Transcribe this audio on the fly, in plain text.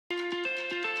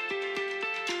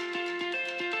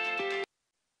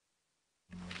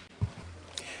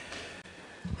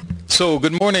So,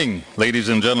 good morning, ladies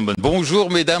and gentlemen. Bonjour,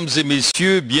 mesdames et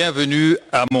messieurs. Bienvenue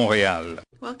à Montréal.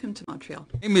 Welcome to Montreal.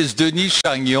 My name is Denis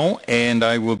Chagnon, and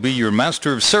I will be your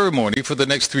master of ceremony for the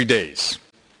next 3 days.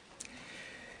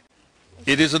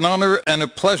 It is an honor and a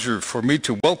pleasure for me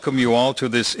to welcome you all to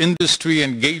this Industry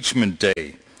Engagement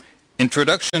Day,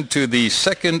 introduction to the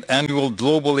second annual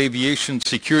Global Aviation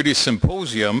Security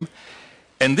Symposium,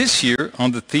 and this year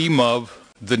on the theme of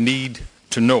the need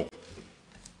to know.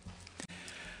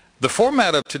 The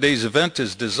format of today's event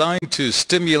is designed to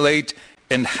stimulate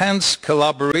enhanced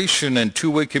collaboration and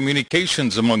two-way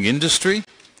communications among industry,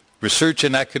 research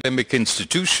and academic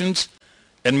institutions,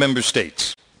 and member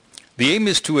states. The aim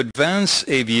is to advance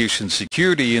aviation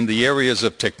security in the areas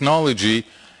of technology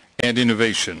and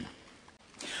innovation.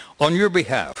 On your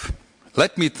behalf,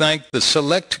 let me thank the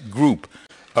select group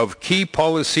of key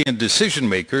policy and decision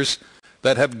makers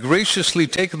that have graciously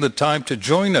taken the time to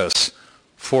join us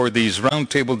for these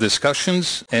roundtable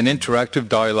discussions and interactive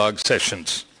dialogue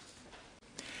sessions.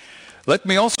 Let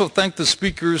me also thank the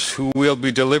speakers who will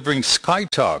be delivering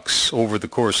SkyTalks over the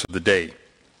course of the day.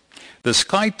 The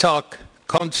SkyTalk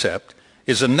concept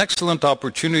is an excellent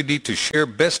opportunity to share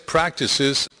best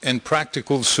practices and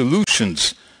practical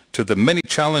solutions to the many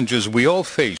challenges we all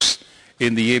face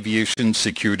in the aviation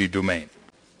security domain.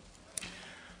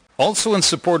 Also in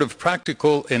support of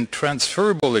practical and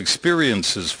transferable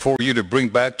experiences for you to bring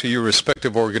back to your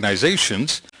respective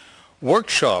organizations,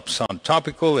 workshops on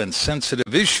topical and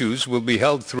sensitive issues will be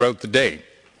held throughout the day.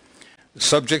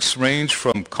 Subjects range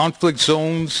from conflict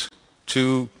zones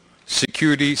to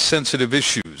security-sensitive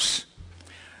issues.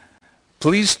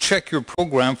 Please check your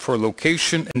program for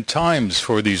location and times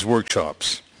for these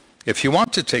workshops. If you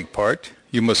want to take part,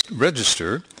 you must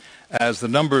register, as the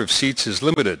number of seats is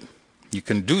limited. You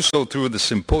can do so through the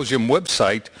symposium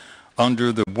website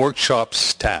under the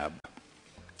Workshops tab.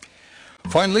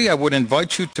 Finally, I would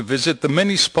invite you to visit the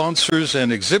many sponsors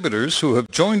and exhibitors who have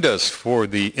joined us for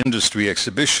the industry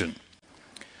exhibition.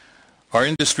 Our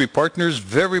industry partners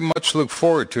very much look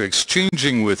forward to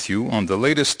exchanging with you on the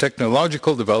latest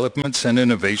technological developments and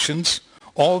innovations,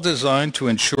 all designed to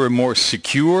ensure a more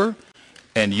secure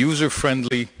and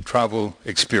user-friendly travel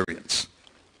experience.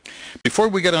 Before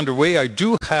we get underway, I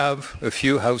do have a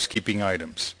few housekeeping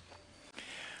items.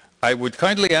 I would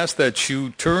kindly ask that you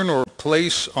turn or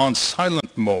place on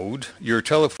silent mode your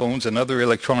telephones and other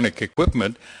electronic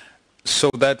equipment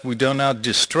so that we do not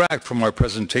distract from our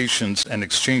presentations and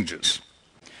exchanges.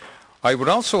 I would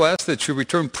also ask that you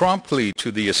return promptly to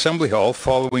the Assembly Hall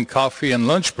following coffee and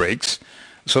lunch breaks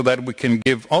so that we can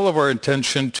give all of our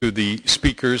attention to the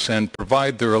speakers and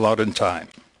provide their allotted time.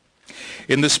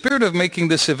 In the spirit of making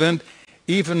this event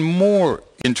even more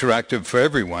interactive for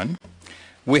everyone,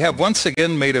 we have once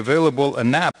again made available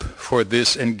an app for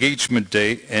this engagement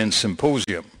day and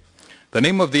symposium. The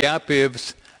name of the app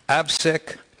is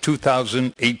AVSEC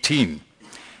 2018,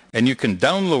 and you can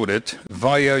download it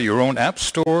via your own app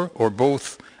store or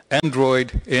both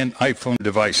Android and iPhone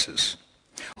devices.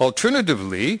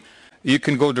 Alternatively, you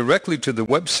can go directly to the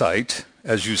website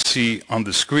as you see on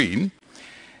the screen,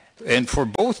 and for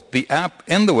both the app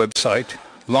and the website,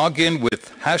 log in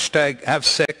with hashtag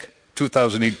AVSEC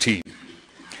 2018.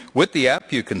 With the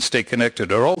app, you can stay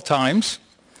connected at all times,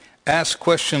 ask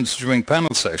questions during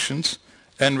panel sessions,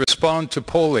 and respond to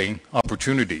polling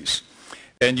opportunities.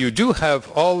 And you do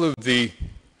have all of the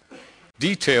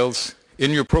details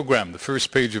in your program. The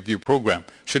first page of your program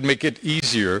should make it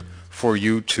easier for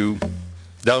you to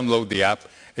download the app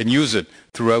and use it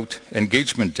throughout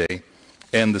Engagement Day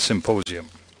and the symposium.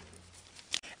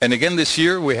 And again this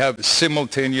year we have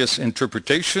simultaneous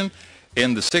interpretation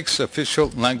in the 6 official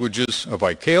languages of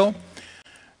ICAO.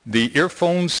 The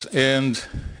earphones and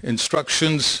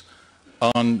instructions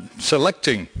on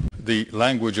selecting the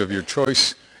language of your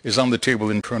choice is on the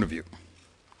table in front of you.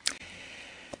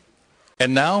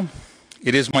 And now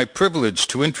it is my privilege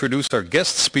to introduce our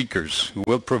guest speakers who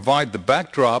will provide the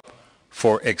backdrop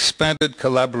for expanded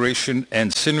collaboration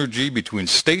and synergy between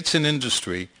states and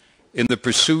industry in the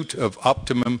pursuit of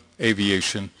optimum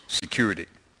aviation security.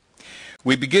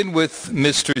 We begin with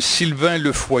Mr. Sylvain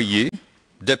Lefoyer,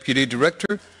 Deputy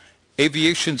Director,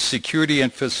 Aviation Security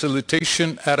and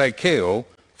Facilitation at ICAO,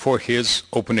 for his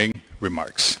opening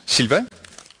remarks. Sylvain?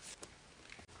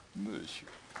 Monsieur.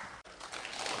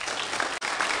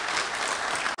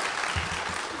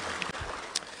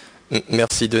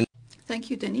 Merci, Denis. Thank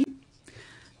you, Denis.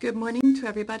 Good morning to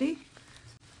everybody.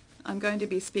 I'm going to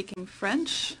be speaking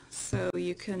French, so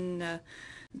you can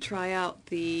try out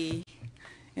the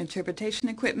interpretation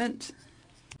equipment.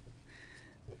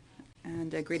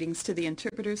 And greetings to the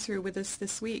interpreters who are with us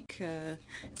this week.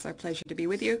 It's our pleasure to be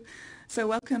with you. So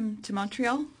welcome to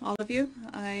Montreal, all of you.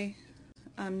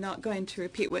 I'm not going to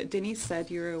repeat what Denis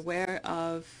said. You're aware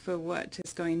of what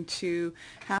is going to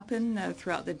happen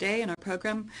throughout the day in our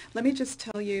program. Let me just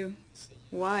tell you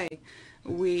why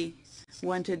we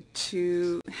wanted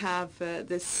to have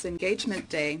this engagement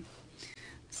day,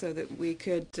 so that we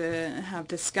could have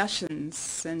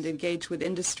discussions and engage with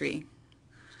industry.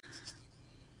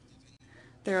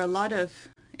 There are a lot of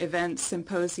events,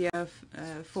 symposia,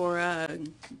 fora,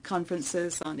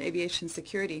 conferences on aviation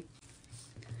security.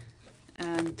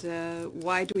 And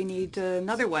why do we need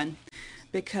another one?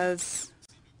 Because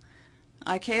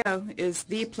ICAO is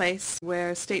the place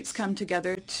where states come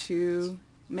together to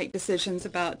make decisions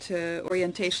about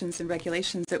orientations and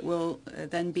regulations that will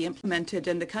then be implemented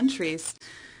in the countries,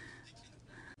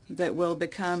 that will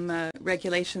become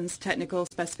regulations, technical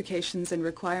specifications and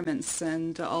requirements.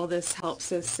 And all this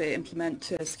helps us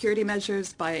implement security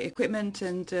measures, buy equipment,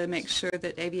 and make sure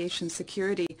that aviation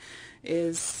security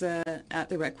is at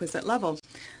the requisite level.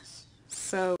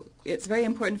 So it's very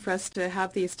important for us to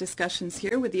have these discussions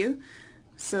here with you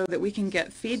so that we can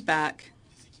get feedback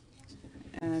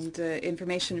and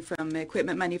information from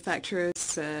equipment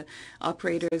manufacturers,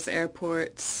 operators,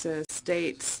 airports,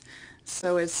 states,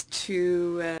 so as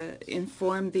to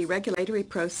inform the regulatory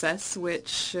process,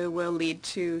 which will lead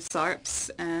to SARPs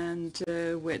and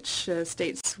which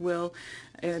states will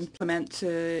implement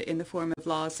in the form of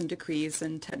laws and decrees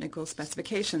and technical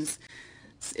specifications.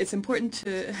 It's important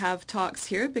to have talks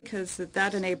here because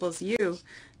that enables you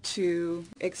to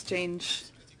exchange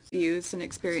views and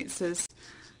experiences,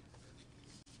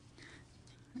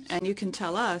 and you can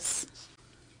tell us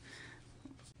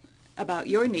about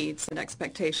your needs and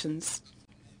expectations,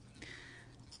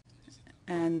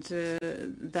 and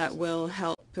that will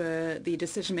help the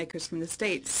decision makers from the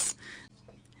states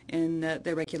in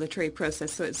the regulatory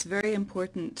process. So it's very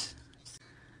important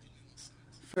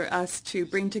for us to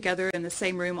bring together in the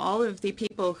same room all of the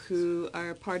people who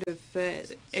are part of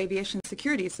aviation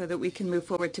security so that we can move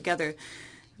forward together.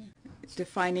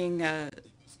 Defining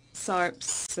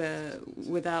SARPs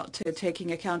without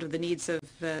taking account of the needs of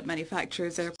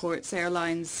manufacturers, airports,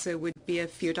 airlines would be a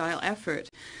futile effort.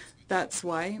 That's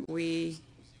why we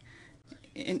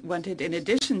wanted, in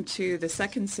addition to the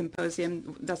second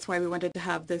symposium, that's why we wanted to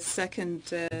have this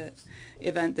second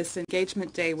event, this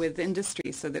engagement day with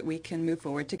industry, so that we can move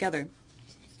forward together.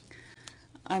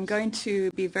 I'm going to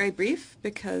be very brief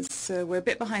because we're a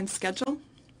bit behind schedule.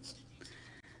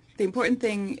 The important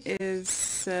thing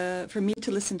is for me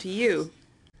to listen to you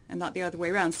and not the other way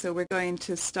around. So we're going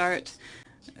to start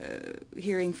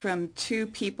hearing from two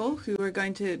people who are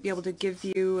going to be able to give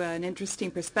you an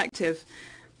interesting perspective.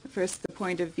 First, the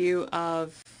point of view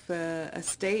of a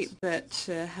state that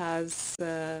has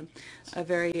a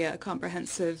very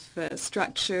comprehensive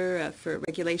structure for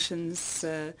regulations,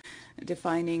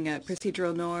 defining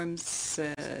procedural norms,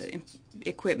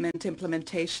 equipment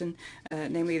implementation,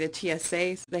 namely the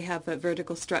TSA. They have a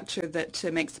vertical structure that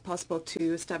makes it possible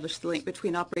to establish the link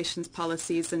between operations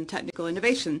policies and technical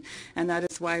innovation. And that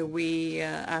is why we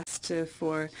asked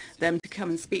for them to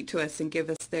come and speak to us and give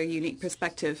us their unique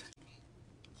perspective.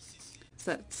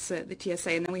 So that's the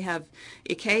TSA. And then we have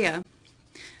ICCAIA.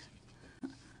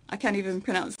 I can't even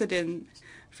pronounce it in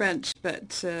French,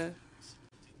 but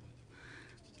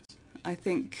I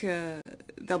think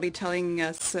they'll be telling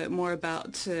us more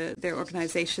about their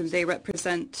organization. They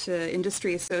represent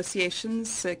industry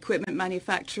associations, equipment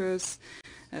manufacturers,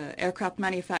 aircraft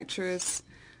manufacturers,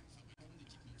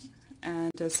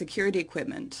 and security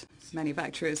equipment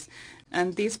manufacturers.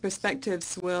 And these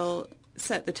perspectives will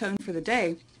set the tone for the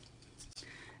day.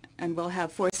 And we'll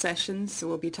have 4 sessions. So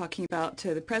we'll be talking about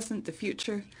the present, the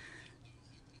future,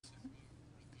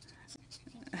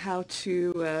 how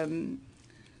to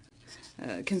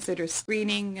consider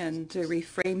screening and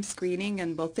reframe screening,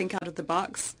 and we'll think out of the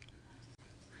box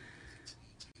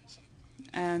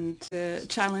and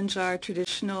challenge our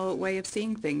traditional way of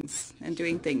seeing things and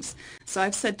doing things. So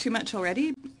I've said too much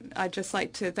already. I'd just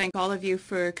like to thank all of you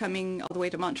for coming all the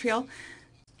way to Montreal.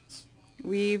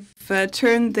 We've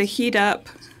turned the heat up.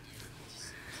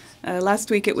 Last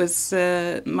week it was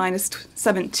minus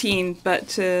 17, but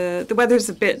the weather's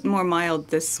a bit more mild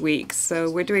this week, so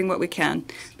we're doing what we can.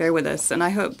 Bear with us. And I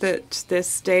hope that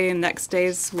this day and next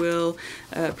days will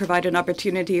provide an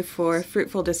opportunity for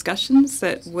fruitful discussions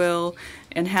that will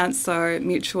enhance our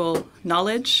mutual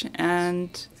knowledge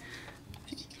and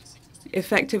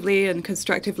effectively and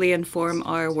constructively inform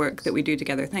our work that we do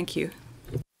together. Thank you.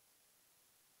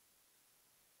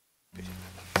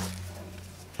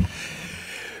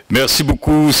 Merci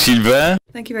beaucoup, Sylvain.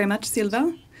 Thank you very much,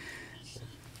 Sylvain.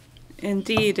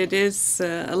 Indeed, it is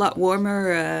a lot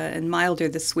warmer and milder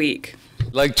this week.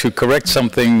 I'd like to correct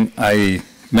something I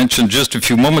mentioned just a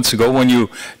few moments ago. When you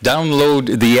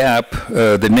download the app,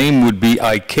 the name would be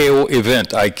ICAO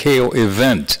Event. ICAO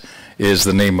Event is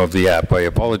the name of the app. I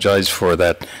apologize for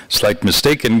that slight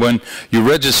mistake. And when you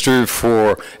register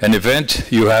for an event,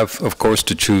 you have, of course,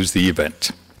 to choose the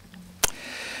event.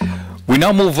 We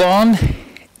now move on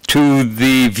to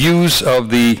the views of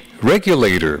the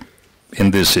regulator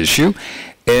in this issue.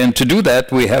 And to do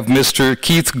that, we have Mr.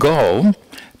 Keith Goll,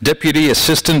 Deputy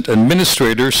Assistant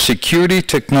Administrator, Security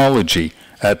Technology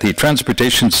at the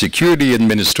Transportation Security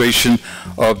Administration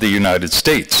of the United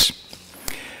States.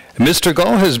 Mr.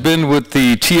 Goll has been with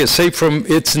the TSA from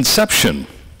its inception.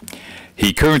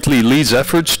 He currently leads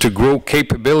efforts to grow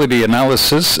capability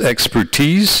analysis,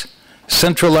 expertise,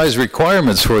 centralize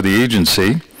requirements for the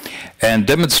agency, and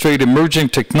demonstrate emerging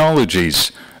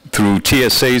technologies through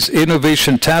TSA's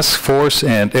Innovation Task Force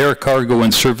and Air Cargo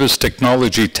and Service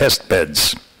Technology Test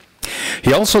Beds.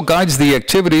 He also guides the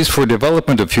activities for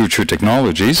development of future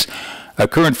technologies, a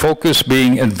current focus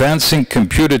being advancing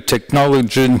computed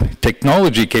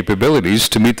technology capabilities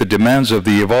to meet the demands of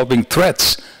the evolving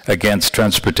threats against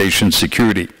transportation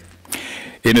security.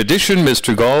 In addition,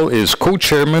 Mr. Goll is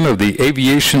co-chairman of the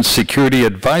Aviation Security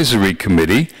Advisory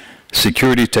Committee,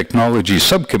 Security Technology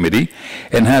Subcommittee,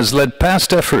 and has led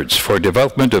past efforts for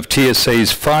development of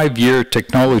TSA's 5-year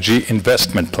technology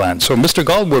investment plan. So, Mr.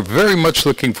 Goll, we're very much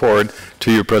looking forward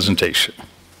to your presentation.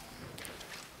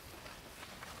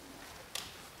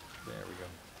 There we go.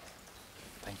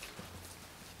 Thank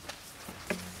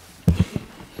you.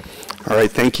 All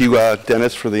right, thank you,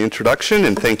 Dennis, for the introduction,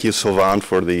 and thank you, Sylvain,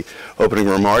 for the opening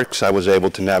remarks. I was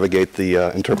able to navigate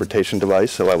the interpretation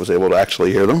device, so I was able to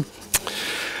actually hear them.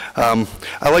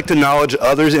 I'd like to acknowledge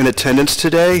others in attendance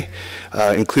today,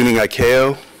 including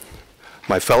ICAO,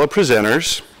 my fellow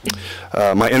presenters,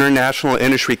 my international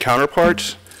industry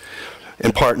counterparts,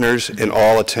 and partners, and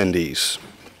all attendees.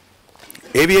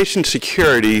 Aviation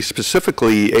security,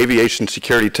 specifically aviation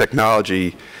security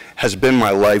technology, has been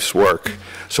my life's work,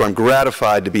 so I'm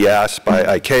gratified to be asked by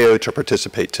ICAO to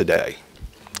participate today.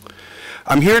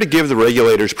 I'm here to give the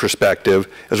regulator's perspective,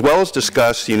 as well as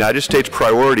discuss the United States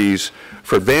priorities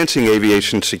for advancing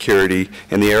aviation security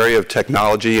in the area of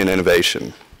technology and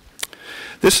innovation.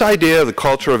 This idea of the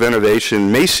culture of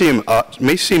innovation may seem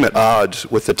at odds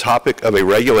with the topic of a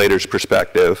regulator's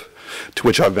perspective, to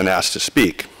which I've been asked to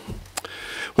speak.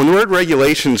 When the word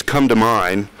regulations come to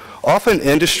mind, often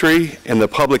industry and the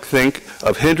public think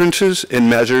of hindrances and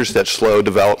measures that slow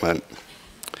development.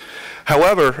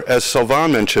 However, as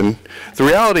Sylvain mentioned, the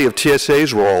reality of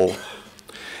TSA's role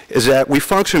is that we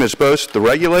function as both the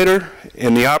regulator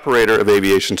and the operator of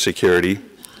aviation security.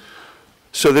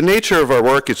 So the nature of our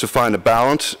work is to find a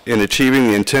balance in achieving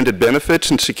the intended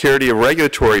benefits and security of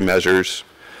regulatory measures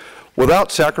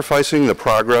without sacrificing the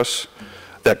progress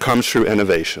that comes through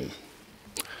innovation.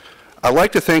 I'd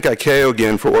like to thank ICAO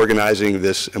again for organizing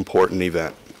this important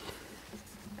event.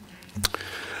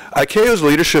 ICAO's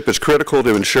leadership is critical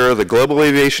to ensure the global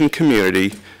aviation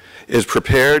community is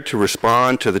prepared to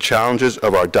respond to the challenges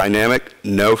of our dynamic,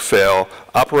 no-fail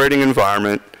operating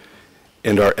environment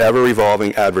and our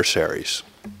ever-evolving adversaries.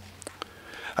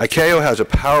 ICAO has a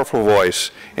powerful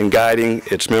voice in guiding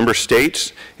its member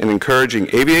states and encouraging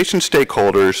aviation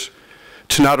stakeholders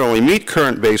to not only meet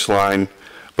current baseline,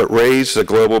 but raise the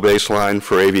global baseline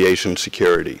for aviation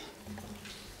security.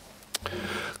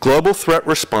 Global threat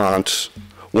response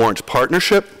warrants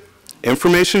partnership,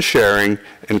 information sharing,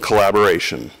 and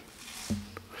collaboration.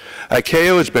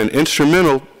 ICAO has been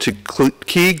instrumental to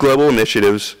key global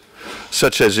initiatives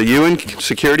such as the UN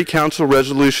Security Council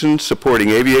resolutions supporting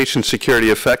aviation security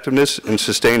effectiveness and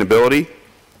sustainability,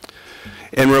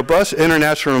 and robust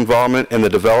international involvement in the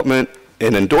development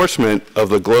and endorsement of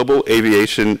the Global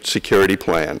Aviation Security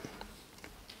Plan.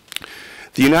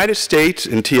 The United States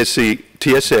and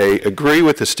TSA agree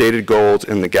with the stated goals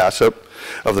in the GASSP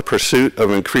of the pursuit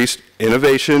of increased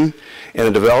innovation and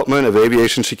the development of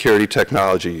aviation security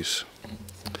technologies.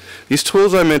 These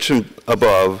tools I mentioned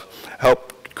above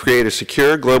help create a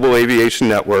secure global aviation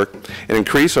network and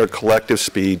increase our collective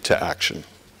speed to action.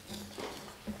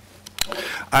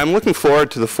 I'm looking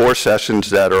forward to the 4 sessions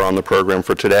that are on the program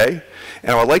for today,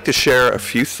 and I would like to share a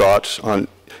few thoughts and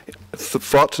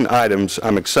items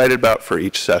I'm excited about for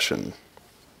each session.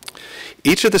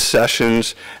 Each of the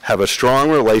sessions have a strong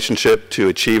relationship to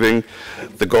achieving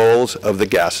the goals of the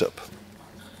GASSP.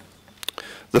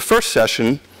 The first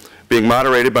session, being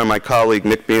moderated by my colleague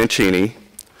Nick Bianchini,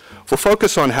 will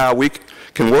focus on how we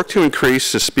can work to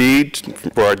increase the speed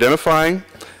for identifying,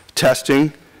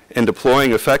 testing, and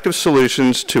deploying effective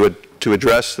solutions to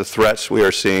address the threats we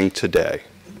are seeing today.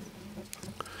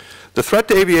 The threat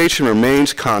to aviation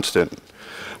remains constant,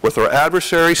 with our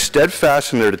adversaries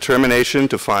steadfast in their determination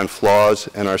to find flaws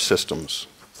in our systems.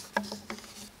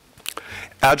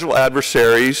 Agile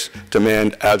adversaries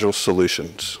demand agile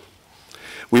solutions.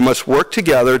 We must work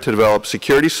together to develop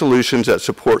security solutions that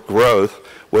support growth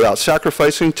without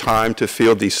sacrificing time to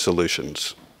field these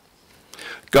solutions.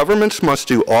 Governments must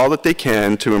do all that they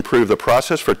can to improve the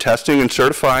process for testing and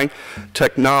certifying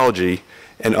technology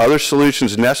and other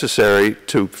solutions necessary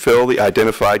to fill the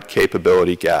identified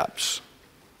capability gaps.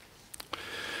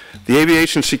 The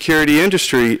aviation security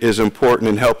industry is important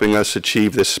in helping us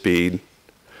achieve this speed,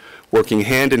 working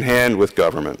hand in hand with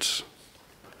governments.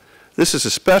 This is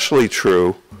especially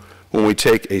true when we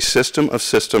take a system of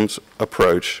systems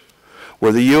approach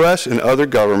where the U.S. and other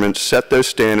governments set those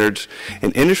standards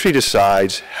and industry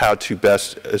decides how to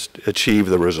best achieve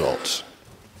the results.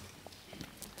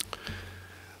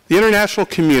 The international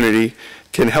community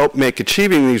can help make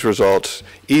achieving these results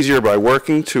easier by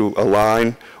working to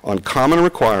align on common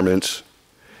requirements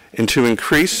and to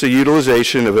increase the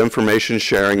utilization of information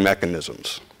sharing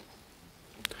mechanisms.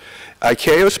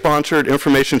 ICAO-sponsored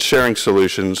information sharing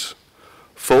solutions,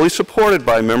 fully supported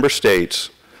by member states,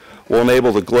 will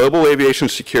enable the global aviation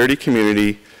security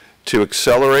community to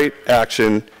accelerate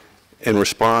action in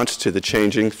response to the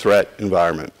changing threat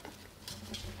environment.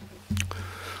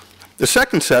 The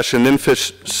second session then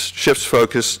shifts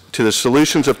focus to the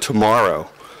solutions of tomorrow,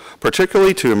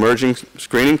 particularly to emerging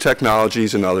screening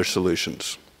technologies and other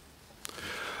solutions.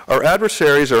 Our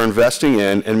adversaries are investing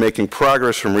in and making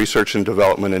progress from research and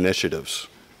development initiatives,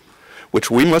 which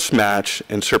we must match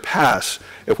and surpass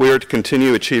if we are to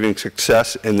continue achieving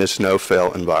success in this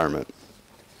no-fail environment.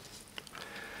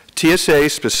 TSA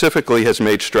specifically has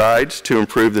made strides to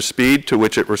improve the speed to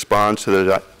which it responds to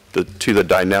the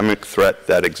dynamic threat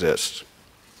that exists.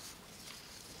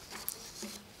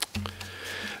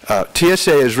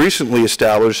 TSA has recently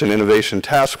established an innovation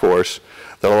task force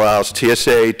that allows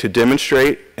TSA to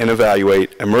demonstrate and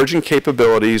evaluate emerging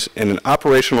capabilities in an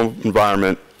operational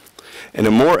environment in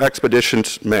a more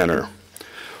expeditious manner.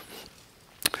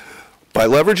 By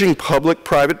leveraging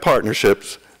public-private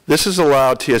partnerships, this has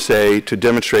allowed TSA to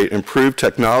demonstrate improved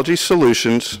technology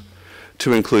solutions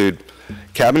to include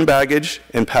cabin baggage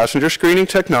and passenger screening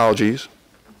technologies,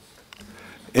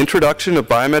 introduction of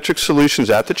biometric solutions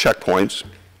at the checkpoints,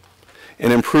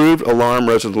 and improved alarm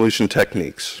resolution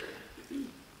techniques.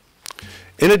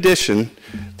 In addition,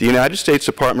 the United States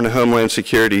Department of Homeland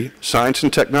Security Science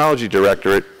and Technology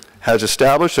Directorate has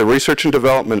established a research and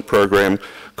development program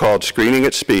called Screening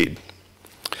at Speed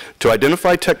to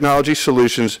identify technology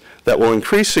solutions that will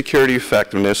increase security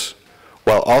effectiveness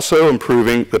while also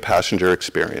improving the passenger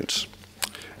experience.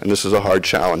 And this is a hard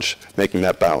challenge, making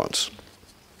that balance.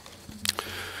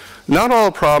 Not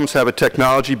all problems have a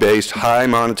technology-based, high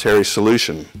monetary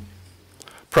solution.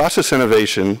 Process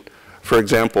innovation, for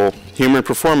example, human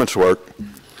performance work,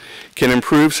 can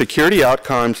improve security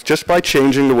outcomes just by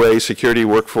changing the way security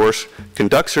workforce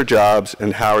conducts their jobs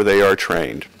and how they are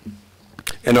trained.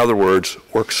 In other words,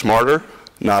 work smarter,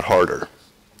 not harder.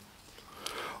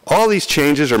 All these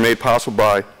changes are made possible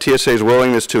by TSA's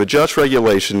willingness to adjust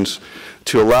regulations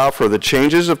to allow for the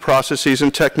changes of processes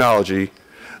and technology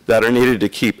that are needed to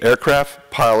keep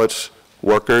aircraft, pilots,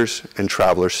 workers, and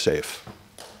travelers safe.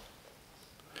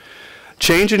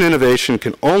 Change and innovation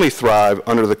can only thrive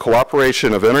under the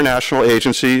cooperation of international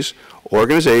agencies,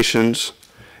 organizations,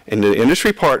 and the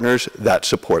industry partners that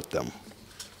support them.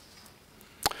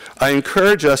 I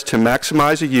encourage us to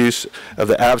maximize the use of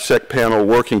the AVSEC panel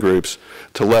working groups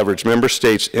to leverage member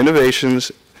states'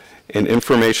 innovations and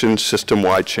information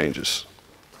system-wide changes.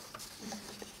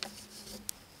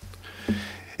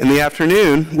 In the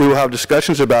afternoon, we will have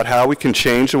discussions about how we can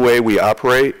change the way we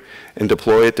operate and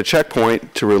deploy at the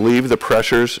checkpoint to relieve the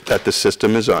pressures that the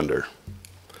system is under.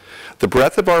 The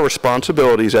breadth of our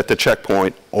responsibilities at the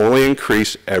checkpoint only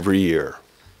increase every year.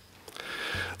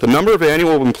 The number of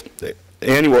annual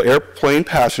airplane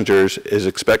passengers is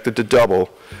expected to double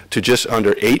to just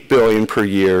under 8 billion per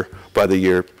year by the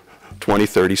year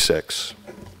 2036.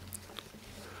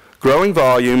 Growing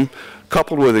volume,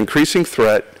 coupled with increasing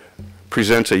threat,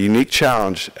 presents a unique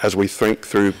challenge as we think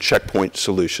through checkpoint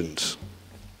solutions.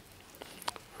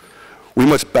 We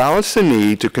must balance the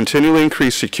need to continually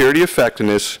increase security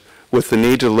effectiveness with the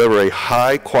need to deliver a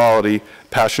high-quality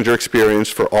passenger experience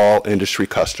for all industry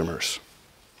customers.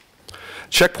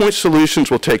 Checkpoint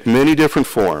solutions will take many different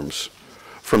forms,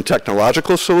 from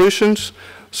technological solutions,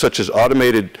 such as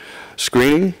automated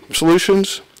screening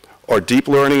solutions or deep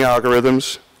learning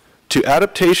algorithms to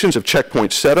adaptations of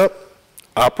checkpoint setup,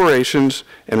 operations,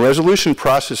 and resolution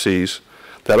processes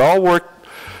that all work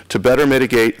to better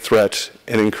mitigate threats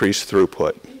and increase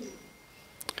throughput.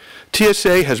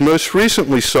 TSA has most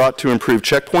recently sought to improve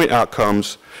checkpoint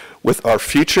outcomes with our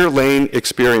Future Lane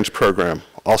Experience program,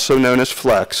 also known as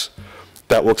FLEX,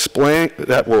 that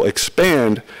will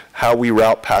expand how we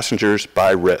route passengers by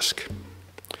risk.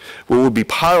 We will be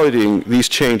piloting these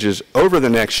changes over the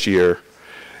next year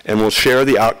and will share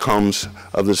the outcomes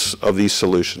of these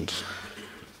solutions.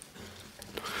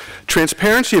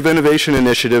 Transparency of innovation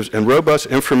initiatives and robust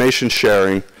information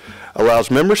sharing allows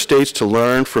member states to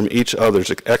learn from each other's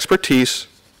expertise,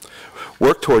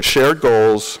 work towards shared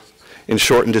goals, and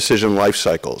shorten decision life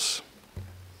cycles.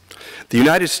 The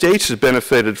United States has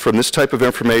benefited from this type of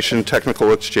information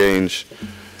technical exchange.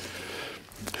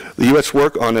 The U.S.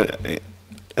 work on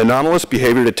anomalous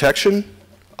behavior detection,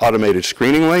 automated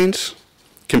screening lanes,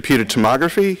 computed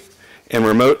tomography, and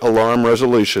remote alarm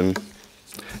resolution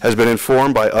has been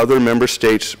informed by other member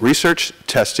states' research,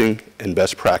 testing, and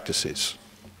best practices.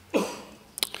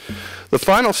 The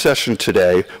final session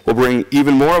today will bring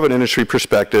even more of an industry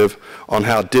perspective on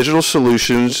how digital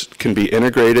solutions can be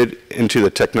integrated into the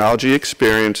technology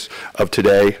experience of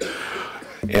today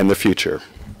and the future.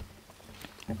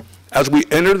 As we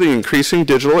enter the increasing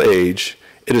digital age,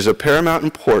 it is of paramount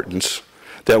importance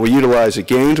that we utilize the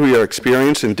gains we are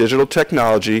experiencing in digital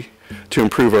technology to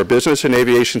improve our business and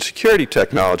aviation security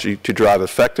technology to drive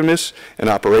effectiveness in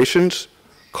operations,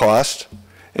 cost,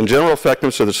 and general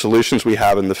effectiveness of the solutions we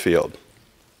have in the field.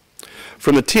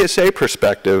 From the TSA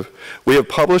perspective, we have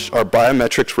published our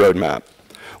biometrics roadmap,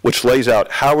 which lays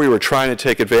out how we were trying to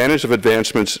take advantage of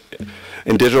advancements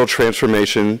in digital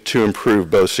transformation to improve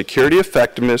both security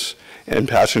effectiveness and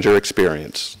passenger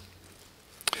experience.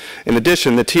 In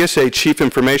addition, the TSA Chief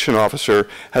Information Officer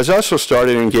has also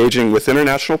started engaging with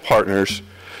international partners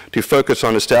to focus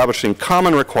on establishing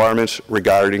common requirements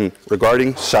regarding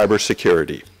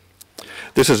cybersecurity.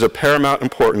 This is of paramount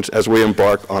importance as we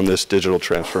embark on this digital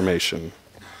transformation.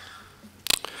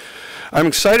 I'm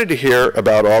excited to hear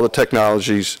about all the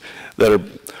technologies that are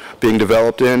being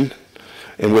developed in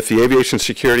and with the aviation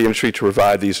security industry to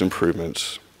provide these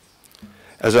improvements.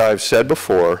 As I've said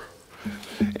before,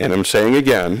 and I'm saying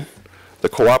again, the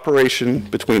cooperation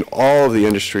between all of the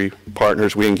industry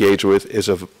partners we engage with is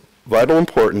of vital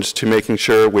importance to making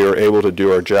sure we are able to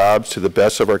do our jobs to the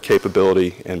best of our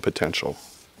capability and potential.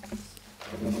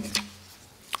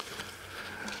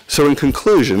 So in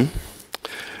conclusion,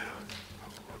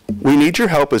 we need your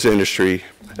help as industry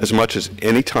as much as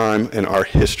any time in our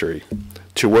history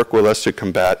to work with us to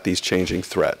combat these changing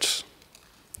threats.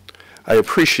 I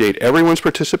appreciate everyone's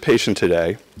participation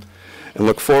today and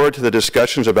look forward to the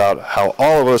discussions about how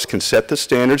all of us can set the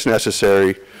standards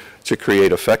necessary to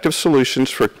create effective solutions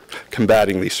for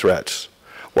combating these threats,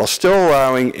 while still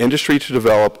allowing industry to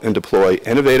develop and deploy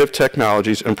innovative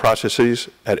technologies and processes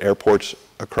at airports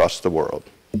across the world.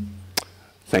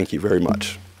 Thank you very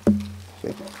much.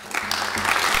 Thank you.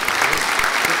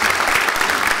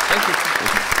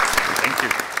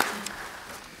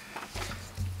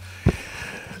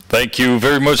 Thank you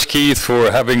very much, Keith,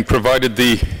 for having provided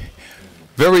the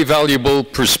very valuable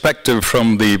perspective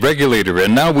from the regulator.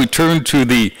 And now we turn to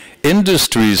the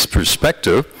industry's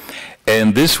perspective,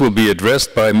 and this will be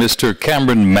addressed by Mr.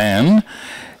 Cameron Mann.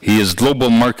 He is Global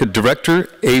Market Director,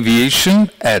 Aviation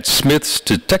at Smith's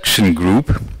Detection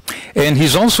Group, and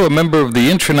he's also a member of the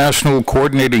International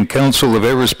Coordinating Council of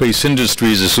Aerospace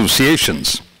Industries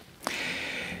Associations.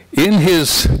 In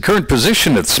his current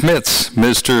position at Smith's,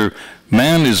 Mr.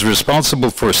 Mann is responsible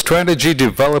for strategy,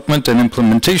 development, and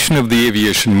implementation of the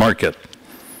aviation market.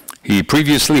 He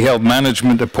previously held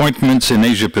management appointments in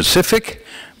Asia Pacific,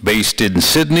 based in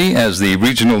Sydney as the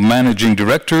Regional Managing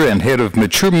Director and Head of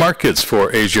Mature Markets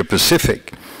for Asia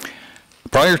Pacific.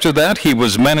 Prior to that, he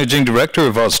was Managing Director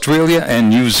of Australia and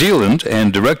New Zealand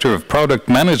and Director of Product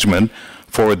Management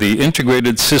for the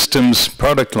Integrated Systems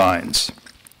product lines.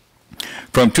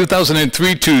 From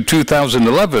 2003 to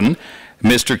 2011,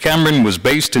 Mr. Cameron was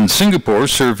based in Singapore,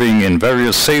 serving in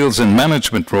various sales and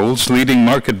management roles, leading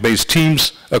market-based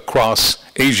teams across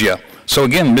Asia. So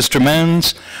again, Mr.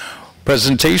 Mann's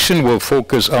presentation will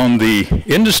focus on the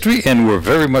industry, and we're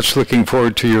very much looking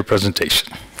forward to your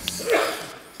presentation.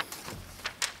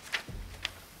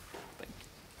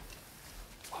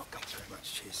 Welcome very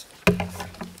much. Cheers.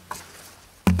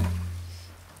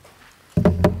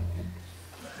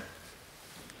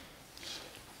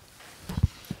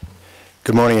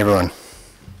 Good morning, everyone.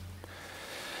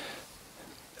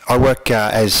 I work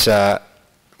as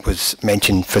was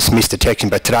mentioned for Smiths Detection,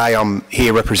 but today I'm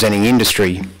here representing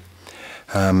industry,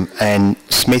 and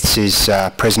Smiths is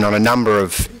present on a number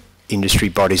of industry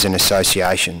bodies and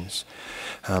associations.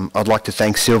 I'd like to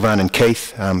thank Sylvain and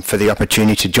Keith for the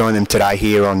opportunity to join them today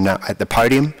here on at the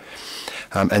podium.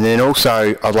 And then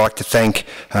also I'd like to thank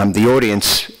the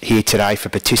audience here today for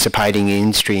participating in the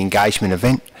industry engagement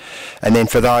event. And then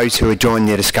for those who are joining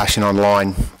the discussion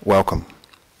online, welcome.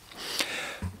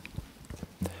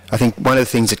 I think one of the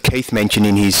things that Keith mentioned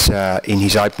in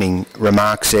his opening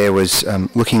remarks there was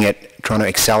looking at trying to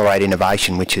accelerate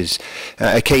innovation, which is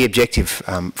a key objective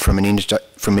from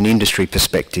an industry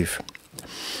perspective.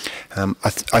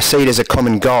 I see it as a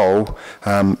common goal,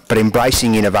 but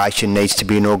embracing innovation needs to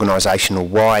be an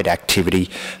organisational-wide activity,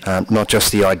 not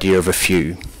just the idea of a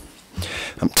few.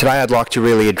 Today I'd like to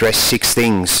really address 6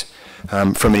 things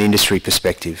from an industry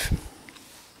perspective.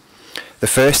 The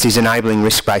first is enabling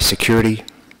risk-based security.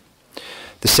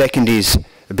 The second is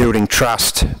building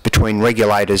trust between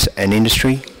regulators and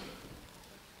industry.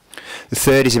 The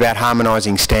third is about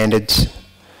harmonising standards.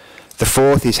 The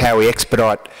fourth is how we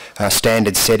expedite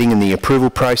standard setting in the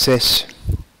approval process.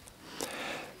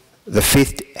 The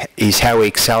fifth is how we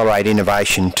accelerate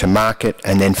innovation to market.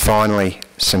 And then finally,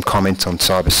 some comments on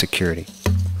cybersecurity.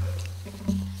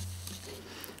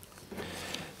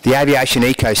 The aviation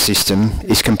ecosystem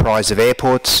is comprised of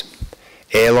airports,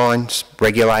 airlines,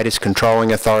 regulators,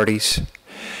 controlling authorities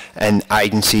and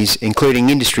agencies, including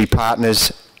industry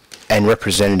partners and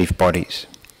representative bodies.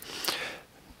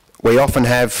 We often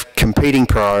have competing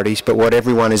priorities, but what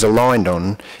everyone is aligned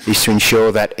on is to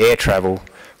ensure that air travel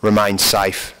remains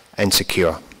safe and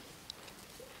secure.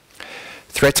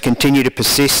 Threats continue to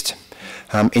persist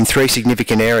in 3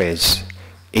 significant areas: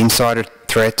 insider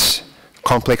threats,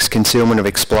 complex concealment of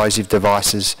explosive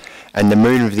devices, and the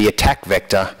movement of the attack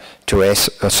vector to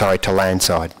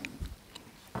landside.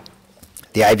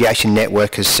 The aviation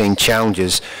network has seen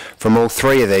challenges from all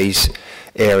 3 of these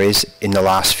areas in the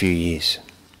last few years.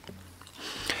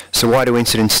 So why do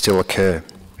incidents still occur?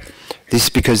 This is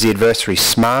because the adversary is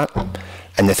smart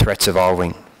and the threat's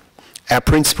evolving. Our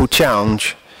principal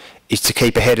challenge is to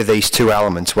keep ahead of these 2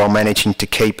 elements while managing to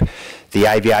keep the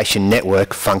aviation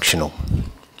network functional.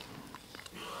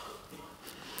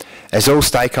 As all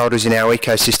stakeholders in our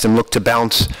ecosystem look to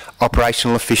balance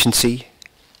operational efficiency,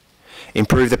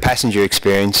 improve the passenger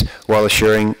experience while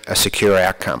assuring a secure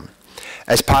outcome.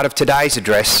 As part of today's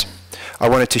address, I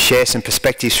wanted to share some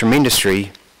perspectives from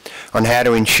industry on how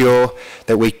to ensure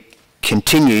that we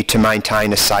continue to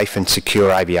maintain a safe and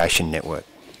secure aviation network.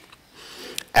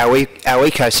 Our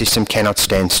ecosystem cannot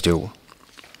stand still.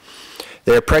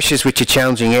 There are pressures which are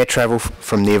challenging air travel,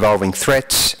 from the evolving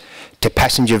threats to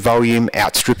passenger volume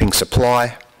outstripping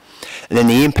supply, and then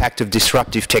the impact of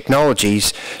disruptive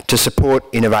technologies to support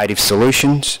innovative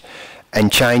solutions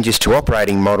and changes to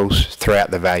operating models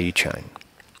throughout the value chain.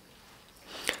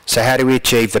 So how do we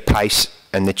achieve the pace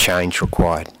and the change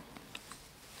required?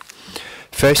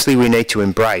 Firstly, we need to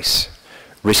embrace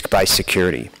risk-based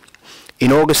security.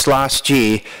 In August last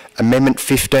year, Amendment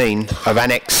 15 of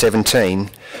Annex 17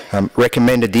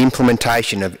 recommended the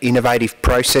implementation of innovative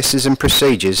processes and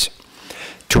procedures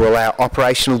to allow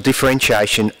operational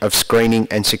differentiation of screening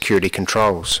and security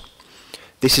controls.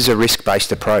 This is a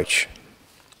risk-based approach.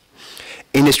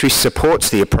 Industry supports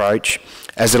the approach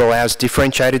as it allows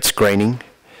differentiated screening,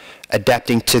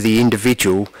 adapting to the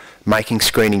individual, making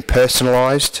screening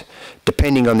personalised,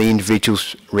 depending on the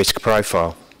individual's risk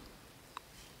profile.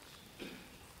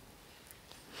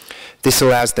 This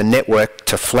allows the network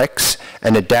to flex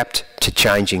and adapt to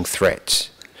changing threats,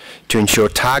 to ensure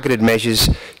targeted measures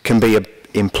can be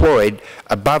employed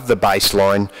above the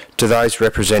baseline to those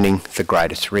representing the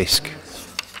greatest risk.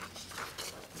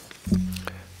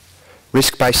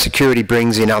 Risk-based security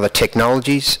brings in other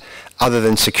technologies other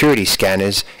than security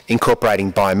scanners,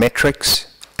 incorporating biometrics,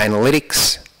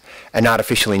 analytics and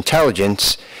artificial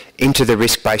intelligence into the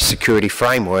risk-based security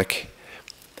framework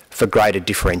for greater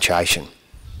differentiation.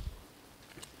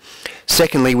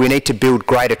 Secondly, we need to build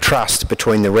greater trust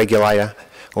between the regulator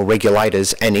or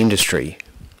regulators and industry.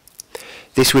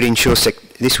 This would ensure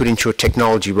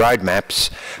technology roadmaps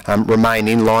remain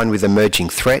in line with emerging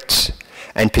threats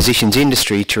and positions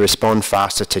industry to respond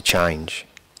faster to change.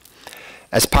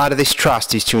 As part of this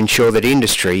trust is to ensure that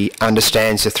industry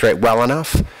understands the threat well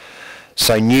enough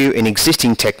so new and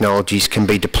existing technologies can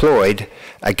be deployed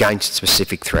against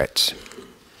specific threats.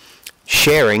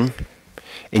 Sharing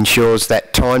ensures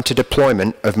that time to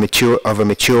deployment of a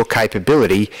mature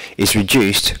capability is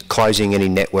reduced, closing any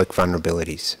network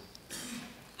vulnerabilities.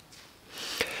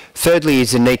 Thirdly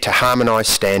is the need to harmonise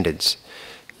standards.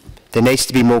 There needs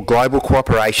to be more global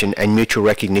cooperation and mutual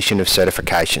recognition of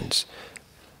certifications.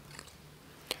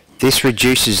 This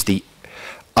reduces the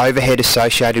overhead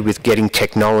associated with getting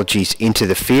technologies into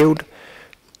the field,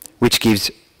 which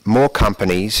gives more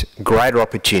companies greater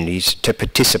opportunities to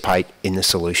participate in the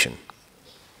solution.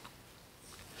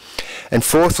 And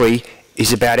fourthly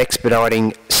is about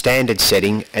expediting standard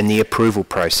setting and the approval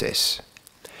process.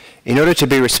 In order to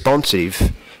be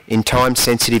responsive in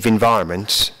time-sensitive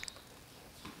environments,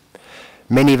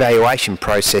 many evaluation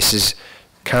processes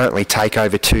currently take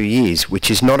over 2 years,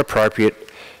 which is not appropriate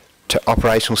to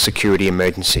operational security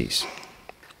emergencies.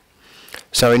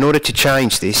 So in order to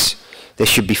change this, there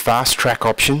should be fast-track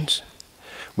options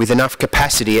with enough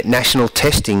capacity at national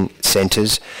testing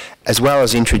centres, as well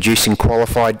as introducing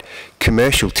qualified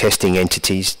commercial testing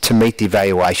entities to meet the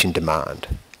evaluation demand.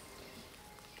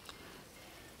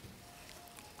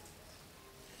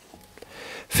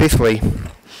 Fifthly,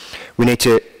 we need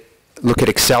to look at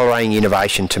accelerating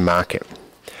innovation to market.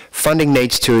 Funding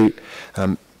needs to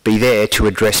be there to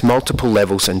address multiple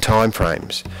levels and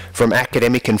timeframes, from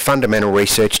academic and fundamental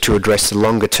research to address the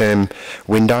longer-term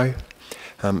window,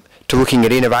 to looking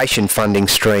at innovation funding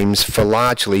streams for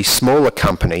largely smaller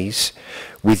companies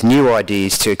with new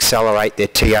ideas to accelerate their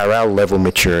TRL level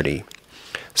maturity.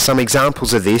 Some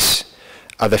examples of this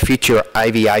are the Future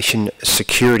Aviation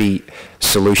Security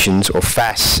Solutions, or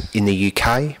FAS, in the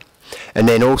UK, and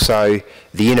then also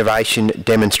the Innovation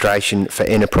Demonstration for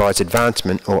Enterprise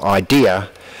Advancement, or IDEA,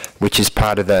 which is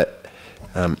part of the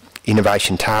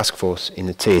Innovation Task Force in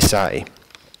the TSA.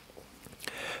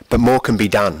 But more can be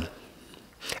done.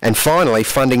 And finally,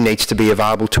 funding needs to be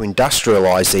available to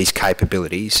industrialise these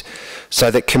capabilities so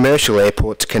that commercial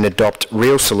airports can adopt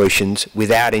real solutions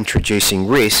without introducing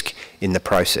risk in the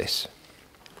process.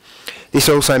 This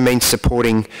also means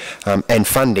supporting and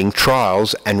funding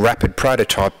trials and rapid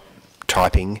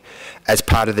prototyping as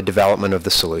part of the development of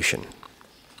the solution.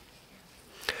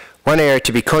 One area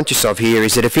to be conscious of here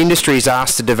is that if industry is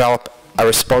asked to develop a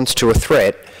response to a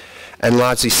threat and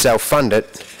largely self-fund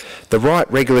it, the right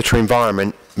regulatory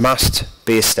environment must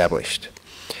be established.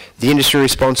 The industry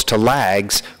response to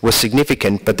lags was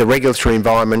significant, but the regulatory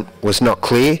environment was not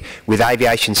clear, with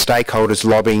aviation stakeholders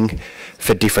lobbying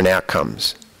for different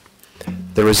outcomes.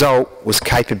 The result was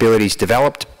capabilities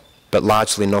developed, but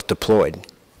largely not deployed.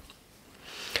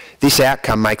 This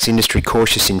outcome makes industry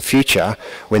cautious in future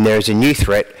when there is a new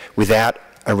threat without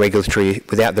the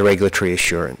regulatory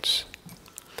assurance.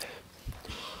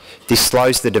 This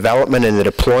slows the development and the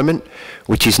deployment,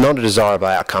 which is not a desirable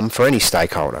outcome for any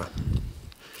stakeholder.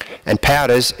 And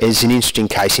powders is an interesting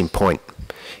case in point.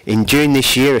 In June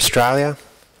this year, Australia,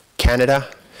 Canada,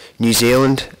 New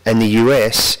Zealand and the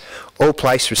US all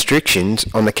placed restrictions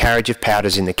on the carriage of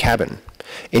powders in the cabin.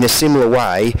 In a similar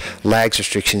way, lags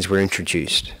restrictions were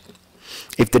introduced.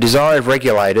 If the desire of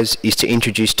regulators is to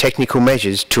introduce technical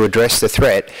measures to address the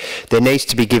threat, there needs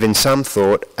to be given some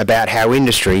thought about how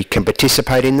industry can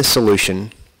participate in the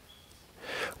solution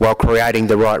while creating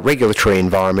the right regulatory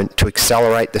environment to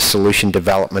accelerate the solution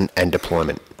development and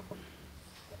deployment.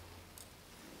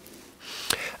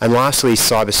 And lastly,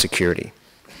 cybersecurity.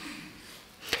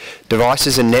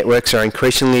 Devices and networks are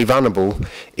increasingly vulnerable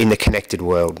in the connected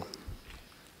world.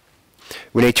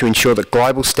 We need to ensure that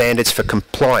global standards for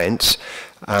compliance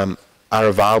are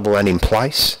available and in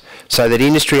place, so that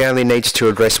industry only needs to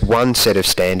address one set of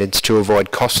standards to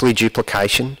avoid costly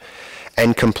duplication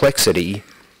and complexity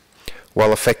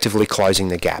while effectively closing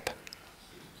the gap.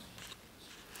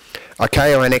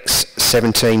 ICAO Annex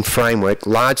 17 framework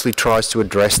largely tries to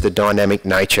address the dynamic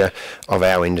nature of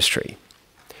our industry.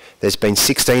 There's been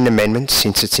 16 amendments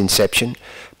since its inception,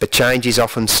 but change is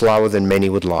often slower than many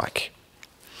would like.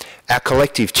 Our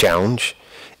collective challenge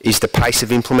is the pace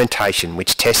of implementation,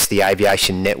 which tests the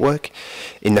aviation network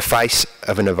in the face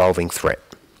of an evolving threat.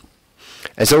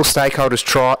 As all stakeholders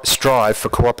strive for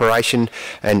cooperation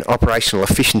and operational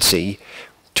efficiency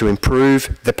to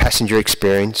improve the passenger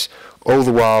experience, all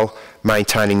the while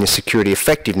maintaining the security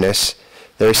effectiveness,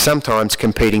 there are sometimes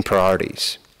competing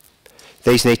priorities.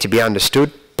 These need to be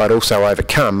understood but also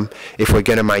overcome if we're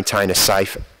going to maintain a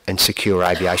safe and secure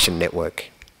aviation network.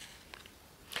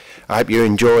 I hope you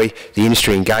enjoy the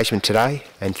industry engagement today,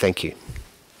 and thank you.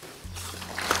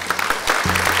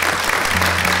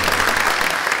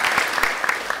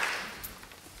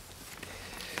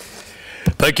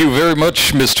 Thank you very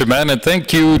much, Mr. Mann, and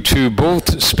thank you to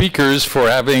both speakers for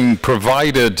having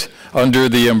provided, under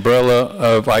the umbrella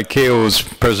of ICAO's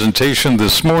presentation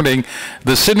this morning,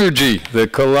 the synergy, the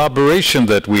collaboration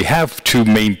that we have to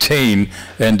maintain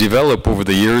and develop over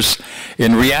the years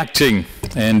in reacting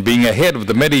and being ahead of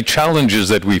the many challenges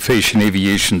that we face in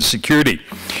aviation security.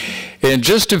 In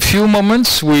just a few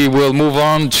moments, we will move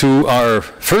on to our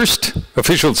first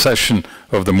official session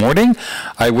of the morning.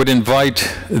 I would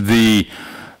invite the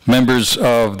members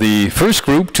of the first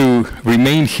group to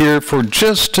remain here for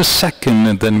just a second,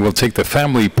 and then we'll take the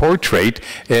family portrait.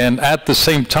 And at the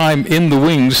same time, in the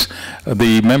wings,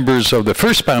 the members of the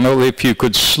first panel, if you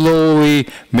could slowly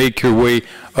make your way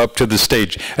up to the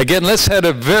stage. Again, let's have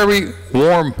a very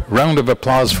warm round of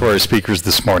applause for our speakers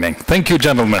this morning. Thank you,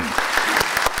 gentlemen.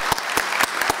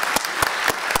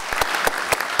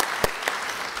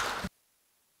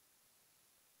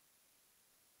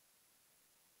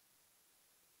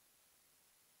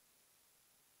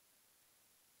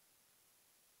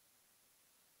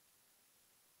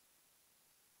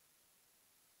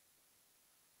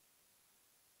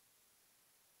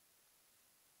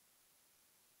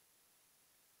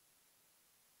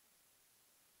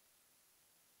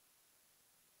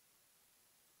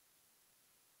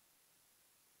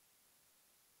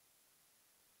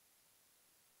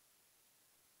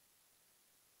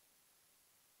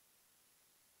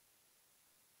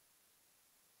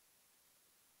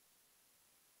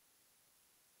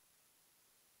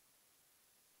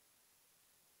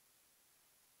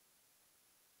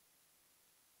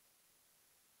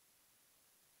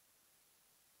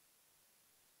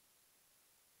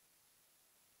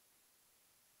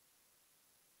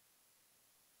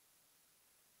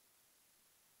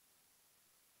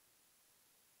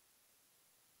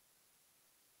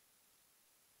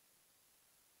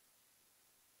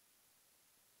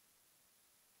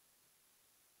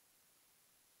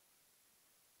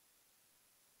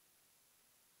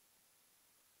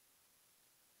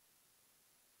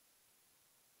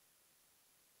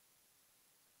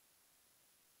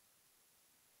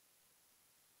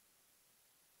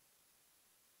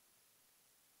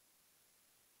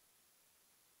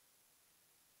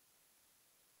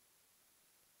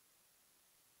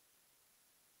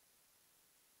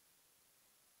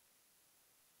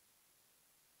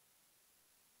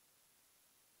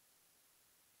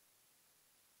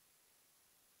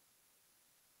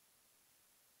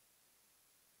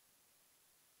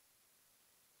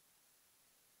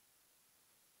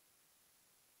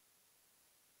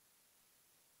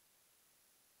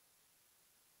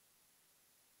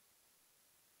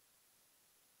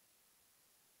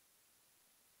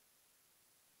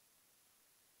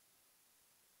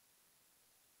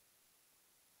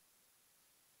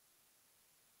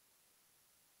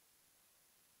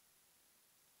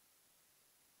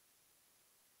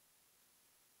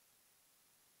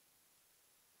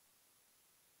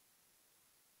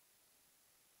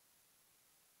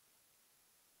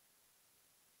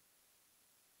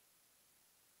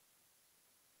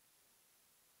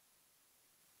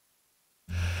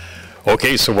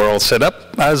 Okay, so we're all set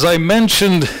up. As I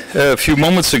mentioned a few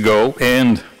moments ago,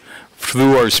 and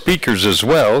through our speakers as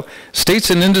well, states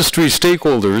and industry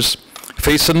stakeholders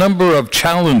face a number of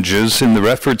challenges in their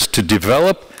efforts to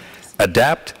develop,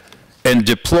 adapt, and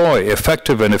deploy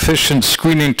effective and efficient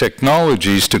screening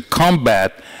technologies to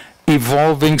combat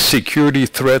evolving security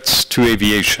threats to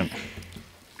aviation.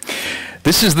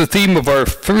 This is the theme of our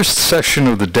first session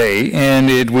of the day, and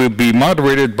it will be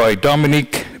moderated by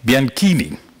Dominique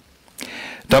Bianchini.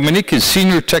 Dominique is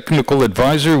Senior Technical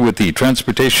Advisor with the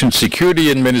Transportation Security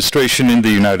Administration in the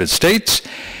United States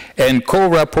and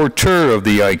co-rapporteur of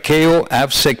the ICAO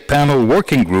AVSEC Panel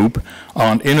Working Group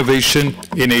on Innovation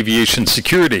in Aviation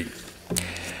Security.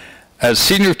 As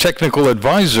Senior Technical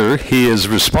Advisor, he is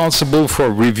responsible for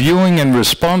reviewing and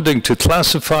responding to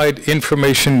classified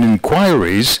information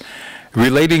inquiries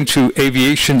relating to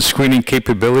aviation screening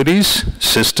capabilities,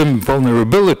 system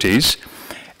vulnerabilities,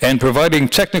 and providing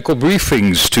technical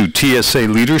briefings to TSA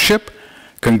leadership,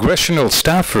 congressional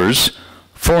staffers,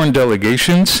 foreign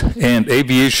delegations, and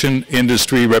aviation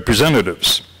industry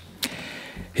representatives.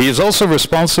 He is also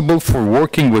responsible for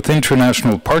working with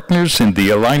international partners in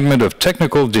the alignment of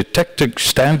technical detective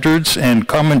standards and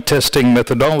common testing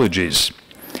methodologies.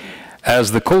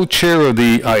 As the co-chair of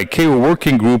the ICAO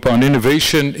Working Group on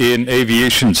Innovation in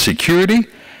Aviation Security,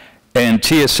 and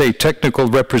TSA Technical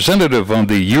Representative on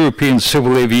the European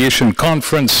Civil Aviation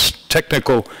Conference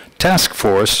Technical Task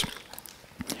Force,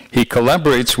 he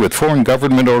collaborates with foreign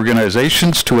government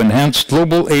organizations to enhance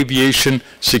global aviation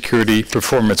security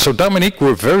performance. So Dominique,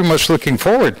 we're very much looking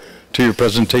forward to your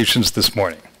presentations this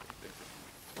morning.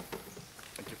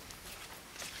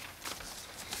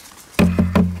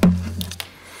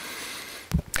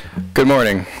 Good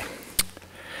morning.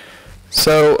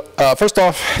 So first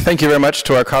off, thank you very much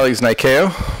to our colleagues in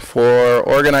ICAO for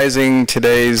organizing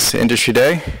today's Industry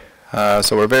Day.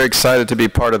 So we're very excited to be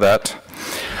part of that.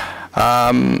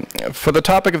 for the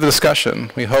topic of the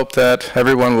discussion, we hope that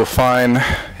everyone will find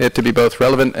it to be both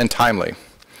relevant and timely.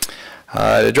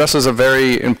 It addresses a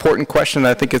very important question.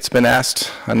 I think it's been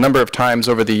asked a number of times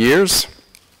over the years.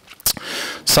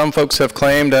 Some folks have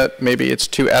claimed that maybe it's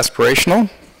too aspirational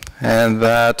and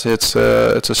that it's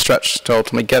a stretch to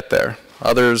ultimately get there.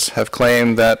 Others have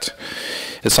claimed that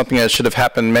it's something that should have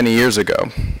happened many years ago.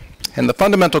 And the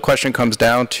fundamental question comes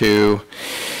down to,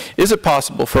 is it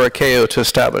possible for ICAO to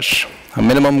establish a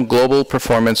minimum global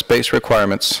performance-based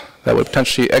requirements that would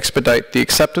potentially expedite the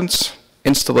acceptance,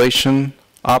 installation,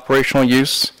 operational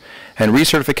use, and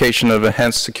recertification of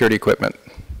enhanced security equipment?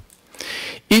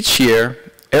 Each year,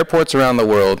 airports around the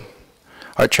world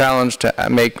are challenged to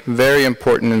make very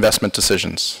important investment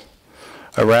decisions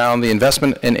around the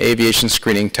investment in aviation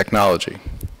screening technology.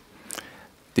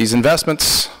 These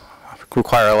investments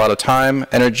require a lot of time,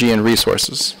 energy, and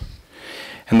resources.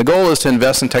 And the goal is to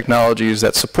invest in technologies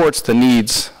that supports the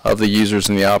needs of the users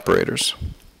and the operators.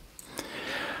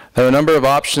 There are a number of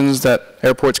options that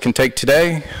airports can take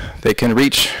today. They can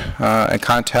reach and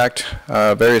contact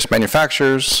various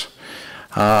manufacturers.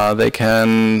 They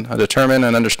can determine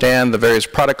and understand the various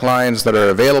product lines that are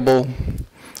available.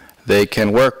 They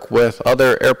can work with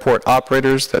other airport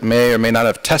operators that may or may not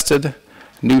have tested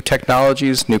new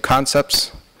technologies, new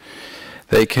concepts.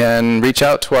 They can reach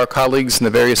out to our colleagues in the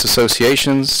various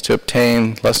associations to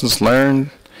obtain lessons learned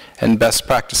and best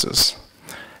practices.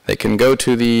 They can go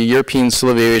to the European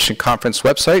Civil Aviation Conference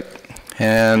website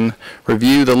and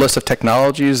review the list of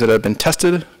technologies that have been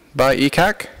tested by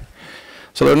ECAC.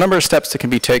 So there are a number of steps that can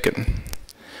be taken.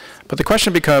 But the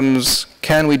question becomes,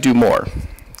 can we do more?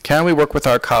 Can we work with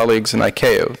our colleagues in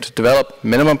ICAO to develop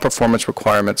minimum performance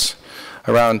requirements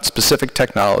around specific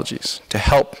technologies to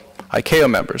help ICAO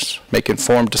members make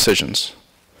informed decisions?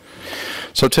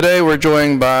 So today we're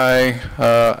joined by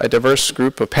a diverse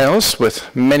group of panelists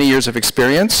with many years of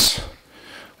experience.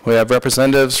 We have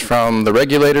representatives from the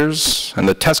regulators and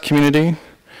the test community.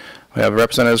 We have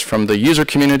representatives from the user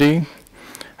community,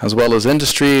 as well as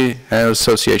industry and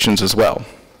associations as well.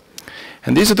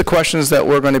 And these are the questions that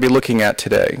we're going to be looking at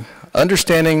today.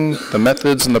 Understanding the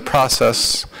methods and the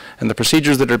process and the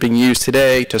procedures that are being used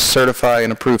today to certify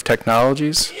and approve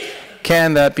technologies,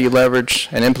 can that be leveraged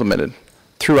and implemented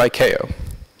through ICAO?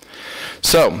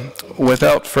 So,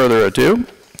 without further ado,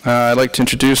 I'd like to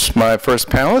introduce my first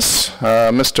panelist,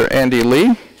 Mr. Andy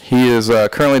Lee. He is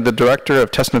currently the Director of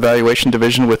Test and Evaluation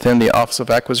Division within the Office of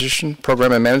Acquisition,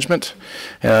 Program and Management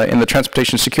in the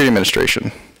Transportation Security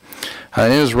Administration.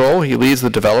 In his role, he leads the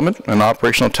development and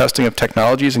operational testing of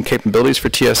technologies and capabilities for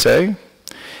TSA.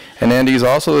 And Andy is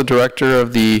also the Director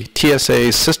of the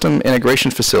TSA System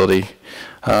Integration Facility,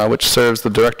 which serves the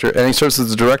Director, and he serves as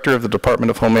the Director of the Department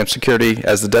of Homeland Security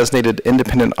as the designated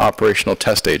independent operational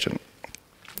test agent.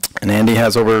 And Andy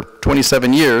has over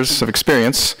 27 years of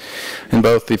experience in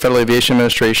both the Federal Aviation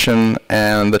Administration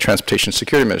and the Transportation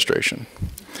Security Administration.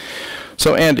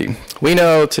 So Andy, we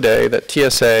know today that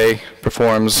TSA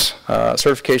performs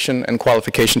certification and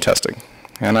qualification testing.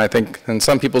 And I think in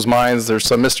some people's minds there's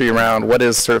some mystery around what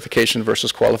is certification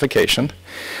versus qualification.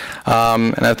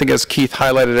 And I think as Keith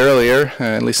highlighted earlier,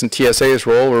 at least in TSA's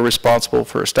role, we're responsible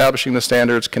for establishing the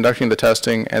standards, conducting the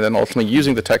testing, and then ultimately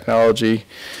using the technology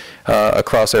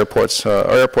across airports, or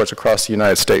airports across the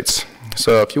United States.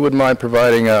 So if you wouldn't mind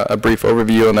providing a brief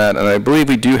overview on that, and I believe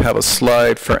we do have a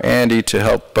slide for Andy to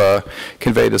help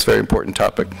convey this very important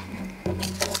topic.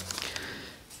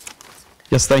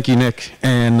 Yes, thank you, Nick,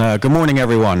 and good morning,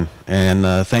 everyone.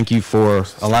 And thank you for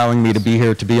allowing me to be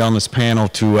here to be on this panel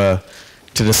to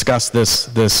discuss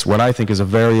this what I think is a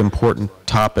very important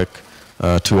topic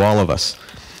to all of us.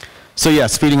 So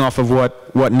yes, feeding off of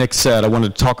what Nick said, I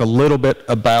wanted to talk a little bit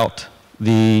about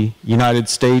the United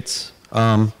States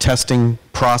testing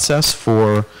process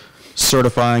for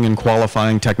certifying and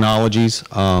qualifying technologies.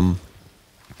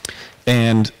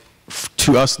 And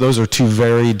to us, those are two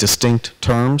very distinct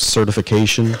terms,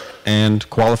 certification and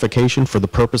qualification. For the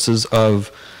purposes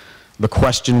of the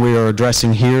question we are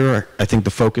addressing here, I think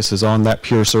the focus is on that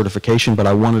pure certification, but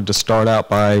I wanted to start out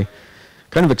by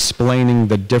kind of explaining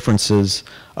the differences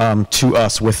to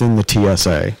us within the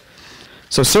TSA.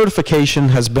 So certification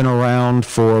has been around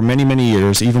for many, many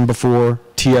years, even before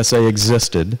TSA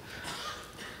existed.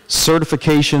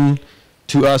 Certification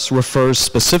to us refers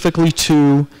specifically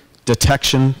to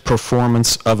detection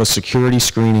performance of a security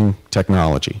screening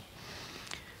technology.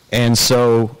 And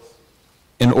so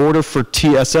in order for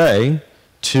TSA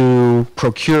to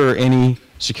procure any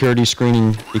security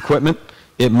screening equipment,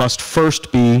 it must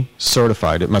first be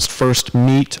certified. It must first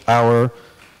meet our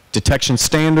detection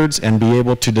standards and be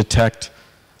able to detect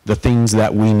the things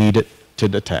that we need it to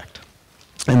detect.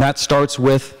 And that starts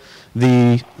with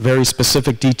the very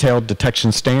specific detailed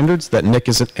detection standards that Nick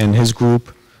and his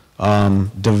group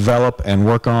develop and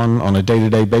work on a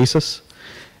day-to-day basis.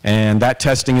 And that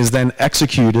testing is then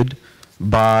executed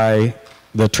by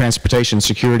the Transportation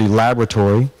Security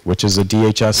Laboratory, which is a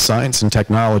DHS Science and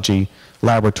Technology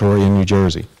laboratory in New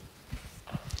Jersey.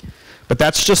 But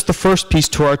that's just the first piece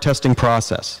to our testing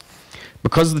process.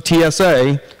 Because the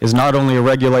TSA is not only a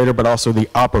regulator but also the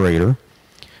operator,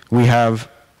 we have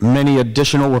many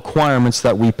additional requirements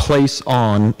that we place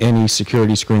on any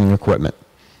security screening equipment.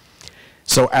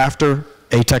 So after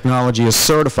a technology is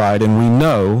certified and we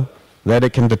know that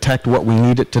it can detect what we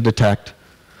need it to detect,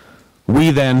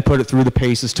 we then put it through the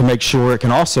paces to make sure it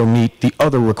can also meet the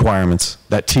other requirements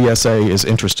that TSA is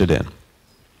interested in.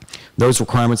 Those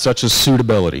requirements such as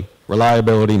suitability,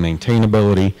 reliability,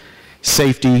 maintainability,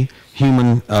 safety,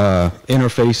 human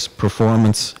interface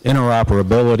performance,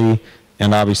 interoperability,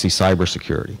 and obviously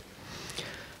cybersecurity.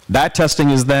 That testing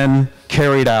is then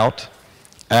carried out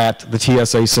at the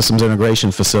TSA Systems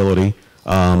Integration Facility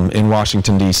in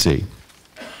Washington, D.C.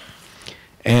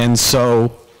 And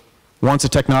so once a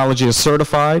technology is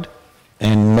certified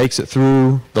and makes it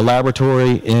through the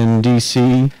laboratory in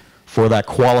D.C. for that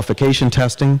qualification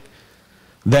testing,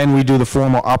 then we do the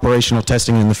formal operational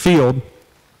testing in the field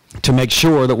to make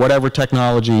sure that whatever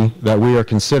technology that we are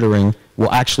considering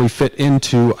will actually fit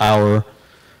into our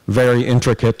very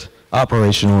intricate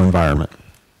operational environment.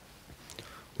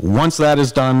 Once that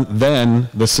is done, then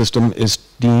the system is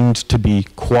deemed to be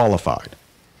qualified,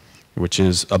 which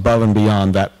is above and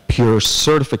beyond that pure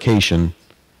certification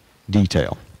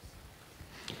detail.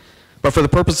 But for the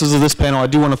purposes of this panel, I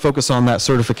do want to focus on that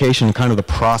certification and kind of the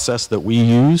process that we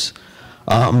use.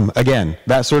 Again,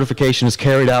 that certification is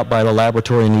carried out by the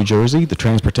laboratory in New Jersey, the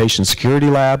Transportation Security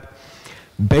Lab,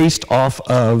 based off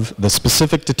of the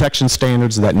specific detection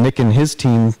standards that Nick and his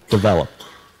team developed.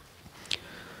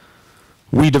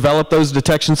 We develop those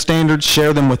detection standards,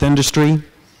 share them with industry,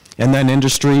 and then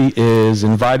industry is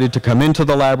invited to come into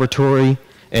the laboratory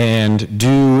and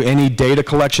do any data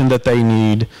collection that they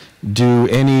need, do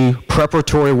any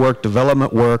preparatory work,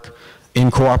 development work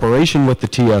in cooperation with the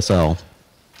TSL.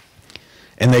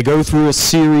 And they go through a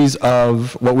series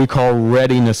of what we call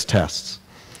readiness tests.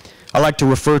 I like to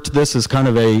refer to this as kind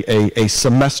of a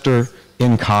semester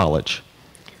in college.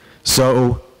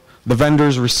 So the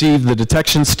vendors receive the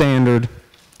detection standard,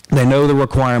 they know the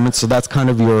requirements, so that's kind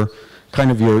of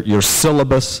your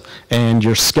syllabus and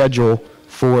your schedule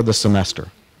for the semester.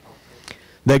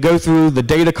 They go through the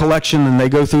data collection and they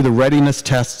go through the readiness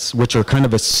tests, which are kind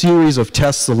of a series of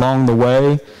tests along the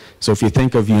way. So if you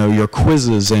think of your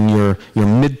quizzes and your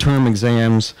midterm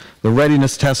exams, the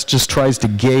readiness test just tries to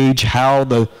gauge how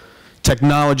the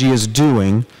technology is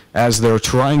doing as they're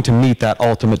trying to meet that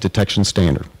ultimate detection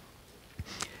standard.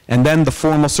 And then the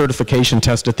formal certification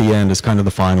test at the end is kind of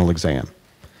the final exam.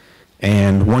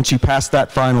 And once you pass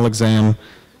that final exam,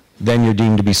 then you're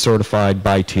deemed to be certified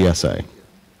by TSA.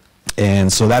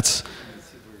 And so that's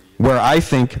where I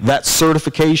think that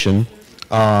certification,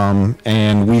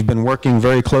 and we've been working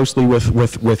very closely with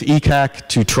ECAC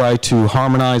to try to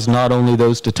harmonize not only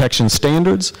those detection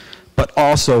standards, but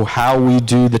also how we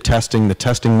do the testing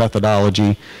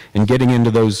methodology, and getting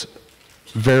into those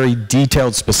very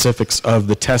detailed specifics of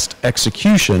the test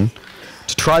execution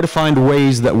to try to find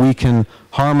ways that we can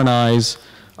harmonize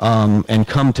and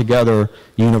come together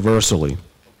universally.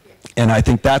 And I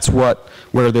think that's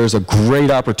where there's a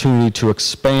great opportunity to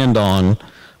expand on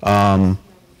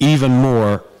even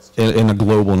more in a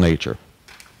global nature.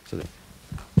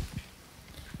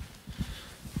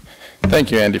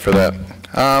 Thank you, Andy, for that.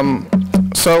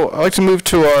 So I'd like to move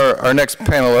to our next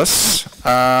panelist,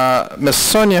 Ms.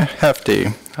 Sonia Hefty.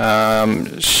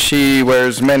 She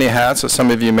wears many hats, as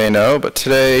some of you may know, but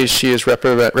today she is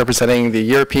representing the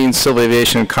European Civil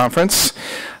Aviation Conference.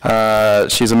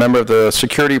 She's a member of the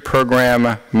Security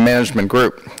Program Management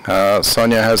Group.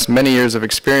 Sonia has many years of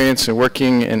experience in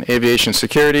working in aviation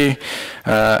security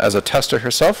as a tester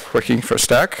herself, working for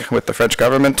STAC with the French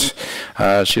government.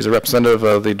 She's a representative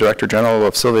of the Director General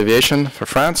of Civil Aviation for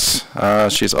France.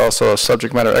 She's also a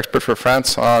subject matter expert for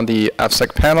France on the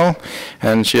AFSEC panel,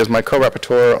 and she is my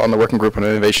co-rapporteur on the Working Group on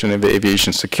Innovation in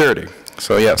Aviation Security.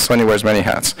 So yeah, Sonia wears many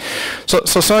hats. So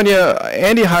Sonia,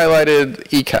 Andy highlighted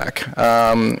ECAC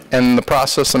and the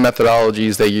process and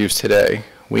methodologies they use today.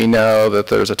 We know that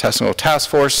there's a technical task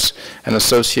force and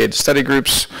associated study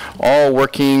groups all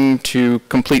working to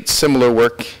complete similar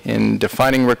work in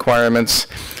defining requirements,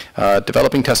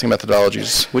 developing testing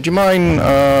methodologies. Would you mind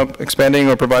expanding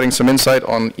or providing some insight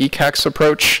on ECAC's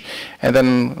approach? And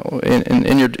then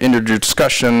in your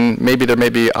discussion, maybe there may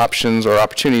be options or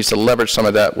opportunities to leverage some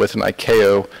of that with an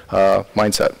ICAO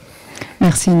mindset.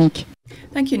 Merci, Nick.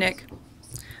 Thank you, Nick.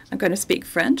 I'm going to speak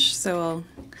French, so I'll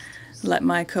let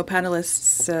my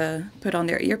co-panelists put on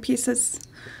their earpieces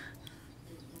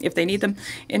if they need them.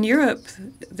 In Europe,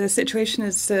 the situation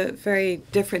is very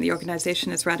different. The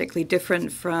organization is radically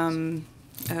different from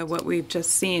what we've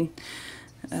just seen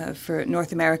for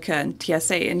North America and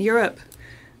TSA. In Europe,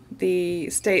 the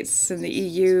states and the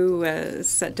EU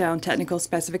set down technical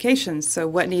specifications. So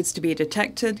what needs to be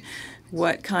detected,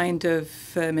 what kind of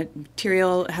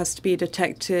material has to be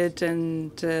detected,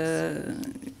 and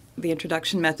the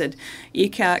introduction method.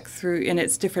 ECAC, in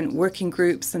its different working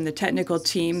groups and the technical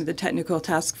team, the technical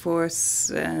task force,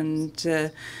 and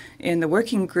in the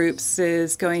working groups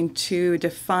is going to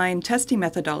define testing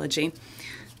methodology.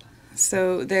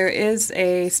 So there is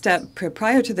a step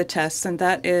prior to the tests, and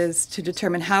that is to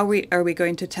determine how are we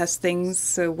going to test things.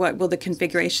 So what will the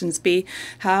configurations be?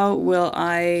 How will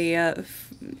the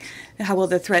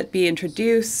threat be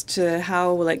introduced?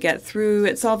 How will it get through?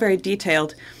 It's all very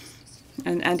detailed.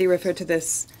 And Andy referred to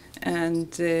this,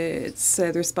 and it's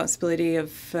the responsibility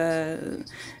of the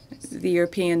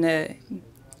European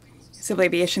Civil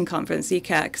Aviation Conference,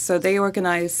 ECAC. So they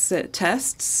organize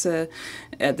tests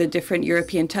at the different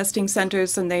European testing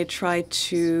centers, and they try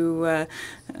to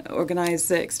organize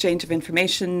the exchange of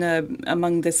information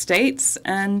among the states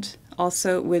and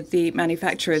also with the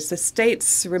manufacturers. The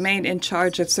states remain in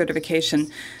charge of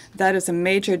certification. That is a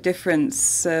major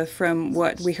difference from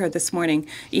what we heard this morning.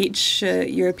 Each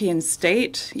European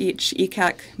state, each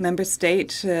ECAC member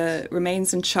state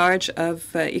remains in charge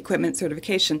of equipment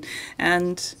certification.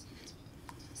 And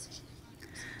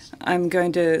I'm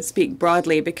going to speak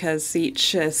broadly because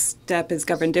each step is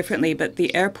governed differently, but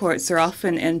the airports are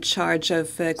often in charge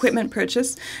of equipment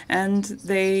purchase, and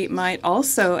they might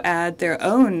also add their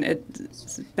own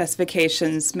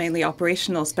specifications, mainly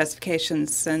operational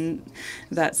specifications, and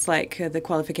that's like the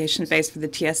qualification phase for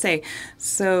the TSA.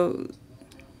 So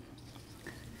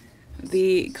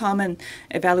the Common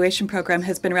Evaluation Program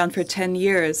has been around for 10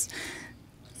 years.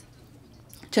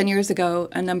 10 years ago,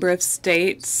 a number of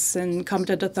states and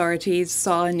competent authorities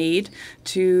saw a need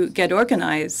to get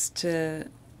organized for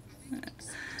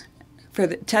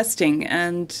the testing,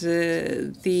 and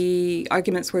the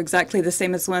arguments were exactly the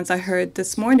same as the ones I heard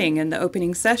this morning in the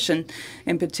opening session.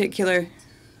 In particular,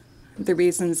 the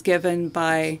reasons given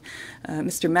by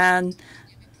Mr. Mann,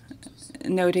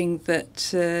 noting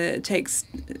that it takes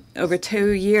over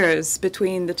 2 years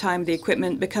between the time the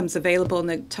equipment becomes available and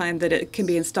the time that it can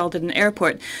be installed at an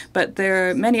airport. But there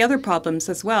are many other problems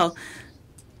as well,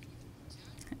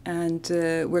 and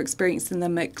we're experiencing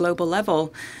them at global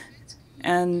level.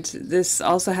 And this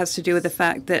also has to do with the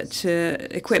fact that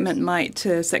equipment might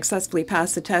successfully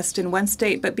pass a test in one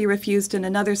state but be refused in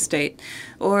another state,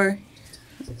 or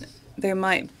there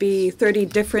might be 30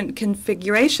 different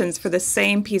configurations for the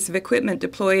same piece of equipment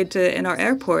deployed in our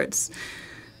airports.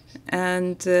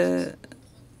 And the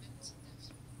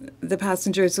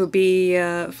passengers will be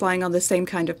flying on the same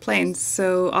kind of planes.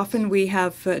 So often we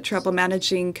have trouble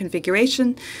managing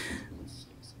configuration.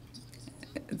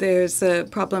 There's a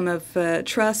problem of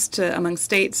trust among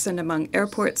states and among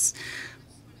airports.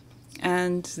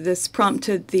 And this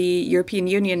prompted the European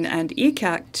Union and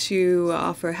ECAC to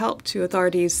offer help to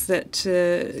authorities that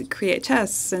create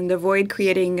tests and avoid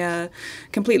creating a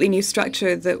completely new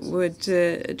structure that would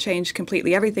change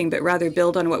completely everything, but rather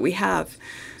build on what we have.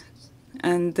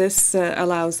 And this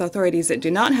allows authorities that do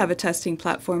not have a testing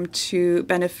platform to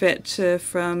benefit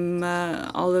from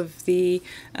all of the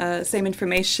same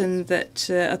information that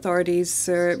authorities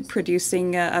are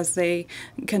producing as they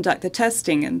conduct the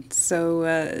testing. And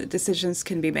so decisions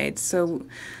can be made. So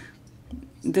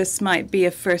this might be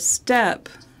a first step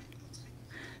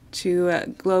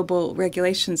to global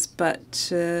regulations,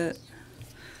 but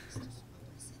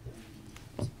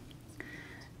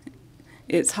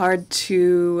it's hard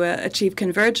to achieve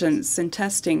convergence in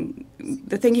testing.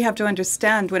 The thing you have to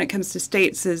understand when it comes to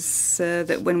states is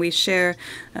that when we share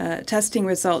testing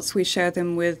results, we share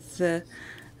them with,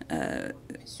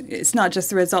 it's not just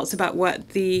the results about what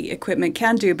the equipment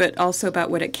can do, but also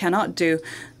about what it cannot do.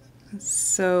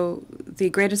 So the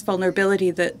greatest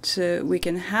vulnerability that we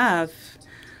can have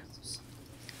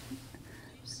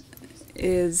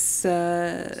is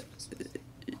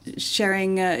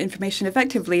sharing information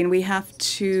effectively, and we have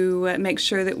to make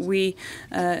sure that we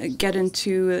get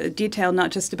into detail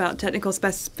not just about technical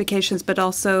specifications but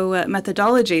also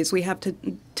methodologies. We have to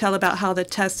tell about how the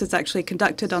test is actually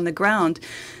conducted on the ground,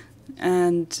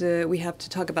 and we have to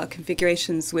talk about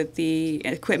configurations with the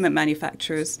equipment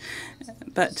manufacturers.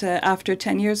 But after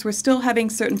 10 years, we're still having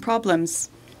certain problems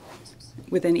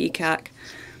within ECAC.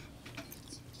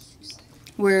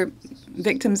 We're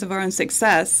victims of our own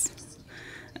success.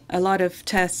 A lot of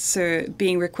tests are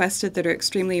being requested that are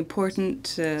extremely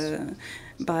important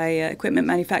by equipment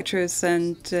manufacturers,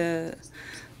 and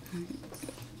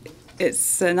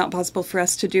it's not possible for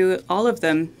us to do all of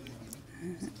them.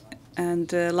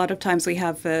 And a lot of times we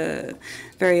have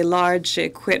very large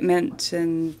equipment,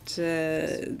 and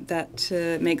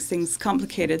that makes things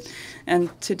complicated. And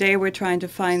today we're trying to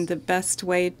find the best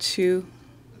way to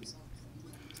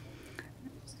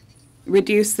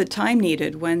reduce the time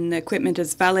needed when the equipment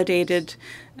is validated.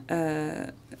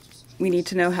 We need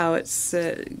to know how it's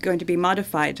going to be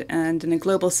modified, and in a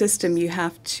global system, you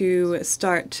have to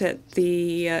start at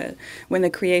the when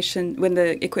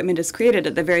the equipment is created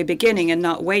at the very beginning, and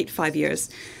not wait 5 years.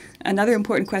 Another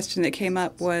important question that came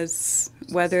up was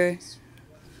whether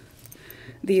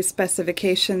these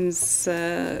specifications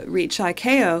reach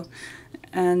ICAO,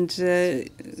 and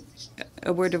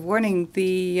a word of warning,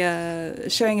 the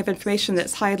sharing of information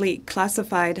that's highly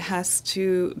classified has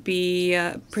to be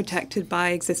protected by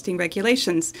existing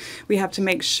regulations. We have to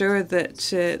make sure that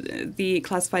the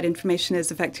classified information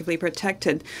is effectively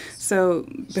protected. So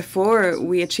before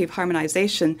we achieve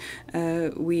harmonization,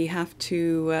 we have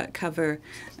to cover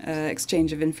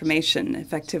exchange of information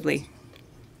effectively.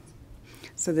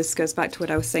 So this goes back to what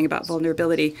I was saying about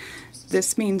vulnerability.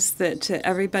 This means that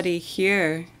everybody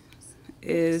here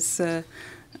is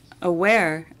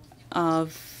aware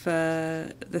of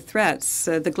the threats,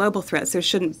 the global threats. There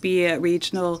shouldn't be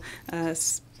regional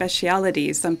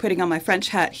specialities. I'm putting on my French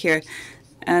hat here,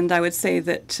 and I would say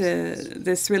that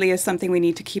this really is something we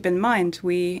need to keep in mind.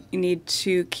 We need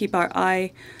to keep our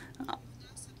eye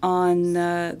on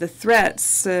the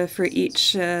threats for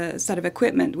each set of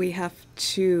equipment. We have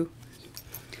to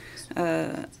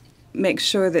make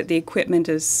sure that the equipment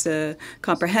is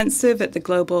comprehensive at the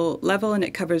global level and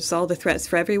it covers all the threats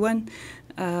for everyone.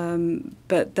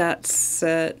 But that's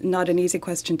not an easy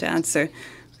question to answer.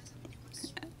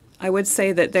 I would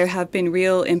say that there have been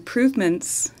real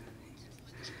improvements,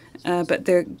 but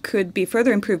there could be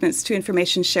further improvements to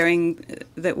information sharing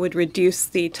that would reduce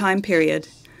the time period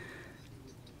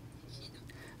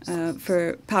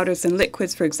for powders and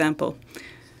liquids, for example.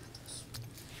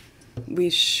 We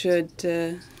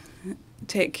should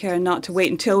take care not to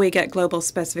wait until we get global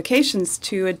specifications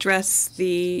to address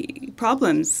the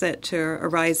problems that are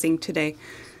arising today.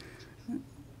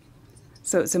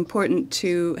 So it's important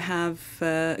to have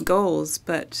goals,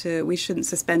 but we shouldn't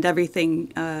suspend everything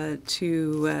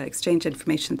to exchange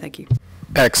information. Thank you.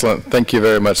 Excellent. Thank you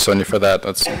very much, Sonia, for that.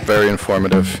 That's very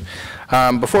informative.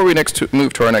 Before we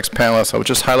move to our next panelist, I would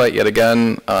just highlight yet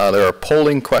again, there are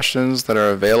polling questions that are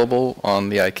available on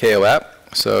the ICAO app.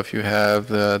 So if you have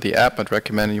the app, I'd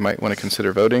recommend you might want to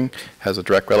consider voting. It has a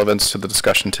direct relevance to the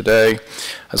discussion today,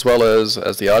 as well as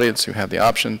the audience, you have the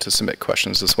option to submit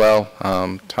questions as well.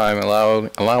 Time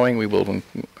allowing, we will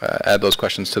add those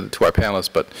questions to our panelists,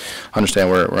 but understand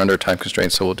we're under time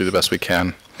constraints, so we'll do the best we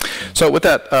can. So with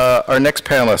that, our next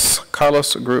panelist,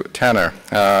 Carlos Tanner.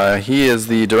 He is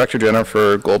the Director General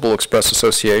for Global Express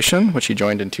Association, which he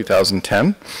joined in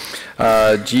 2010.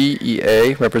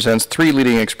 GEA represents 3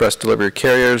 leading express delivery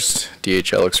carriers,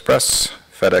 DHL Express,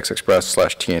 FedEx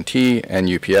Express/TNT, and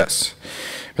UPS.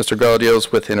 Mr. Goll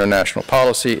deals with international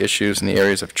policy issues in the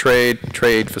areas of trade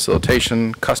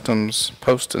facilitation, customs,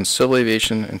 post and civil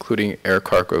aviation, including air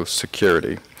cargo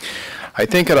security. I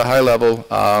think at a high level,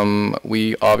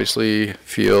 we obviously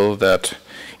feel that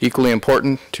equally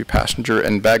important to passenger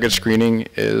and baggage screening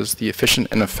is the efficient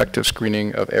and effective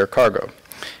screening of air cargo.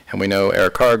 And we know air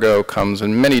cargo comes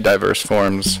in many diverse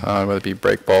forms, whether it be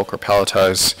break bulk or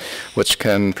palletized, which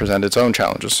can present its own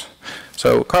challenges.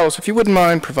 So, Carlos, if you wouldn't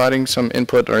mind providing some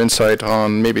input or insight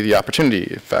on maybe the opportunity.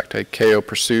 In fact, ICAO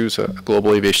pursues a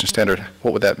global aviation standard.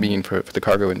 What would that mean for the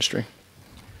cargo industry?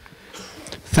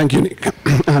 Thank you, Nick.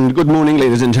 And good morning,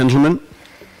 ladies and gentlemen.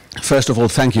 First of all,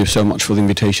 thank you so much for the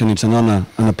invitation. It's an honor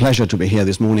and a pleasure to be here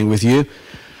this morning with you.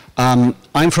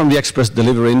 I'm from the express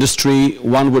delivery industry.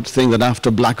 One would think that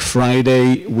after Black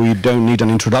Friday, we don't need an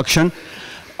introduction.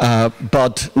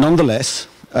 But nonetheless,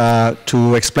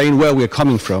 to explain where we're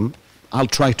coming from, I'll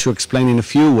try to explain in a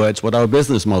few words what our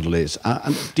business model is.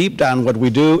 And deep down, what we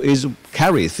do is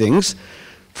carry things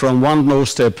from one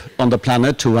doorstep on the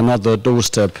planet to another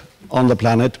doorstep on the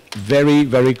planet very,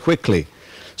 very quickly.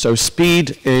 So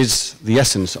speed is the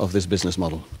essence of this business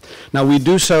model. Now, we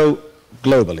do so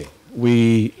globally.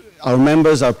 Our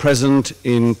members are present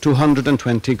in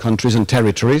 220 countries and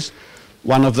territories.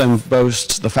 One of them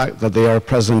boasts the fact that they are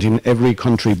present in every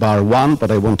country bar one,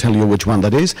 but I won't tell you which one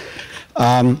that is.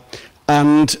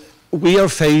 And we are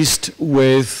faced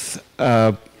with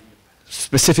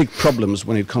specific problems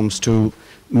when it comes to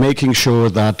making sure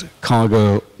that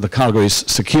the cargo is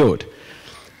secured.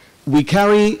 We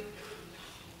carry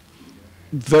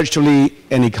virtually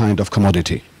any kind of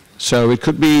commodity. So it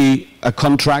could be a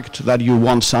contract that you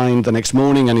want signed the next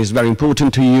morning and is very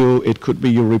important to you. It could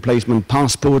be your replacement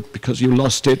passport because you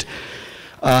lost it.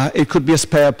 It could be a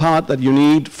spare part that you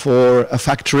need for a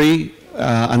factory,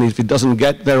 and if it doesn't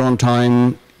get there on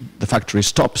time, the factory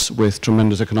stops with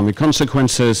tremendous economic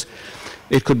consequences.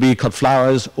 It could be cut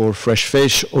flowers or fresh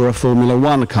fish or a Formula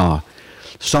One car.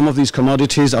 Some of these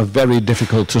commodities are very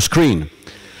difficult to screen.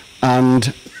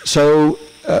 And so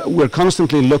we're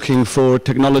constantly looking for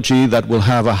technology that will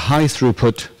have a high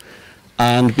throughput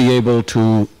and be able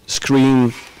to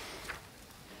screen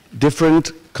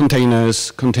different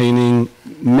containers containing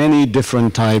many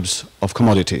different types of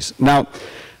commodities. Now,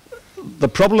 the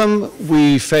problem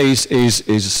we face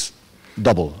is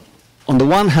double. On the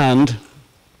one hand,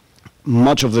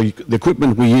 much of the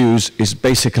equipment we use is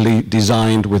basically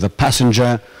designed with a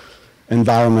passenger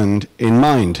environment in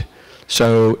mind.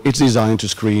 So it's designed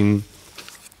to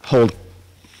hold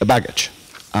a baggage.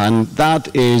 And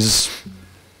that is,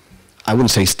 I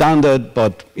wouldn't say standard,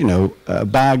 but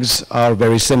bags are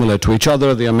very similar to each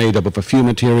other. They are made up of a few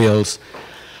materials,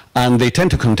 and they tend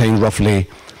to contain roughly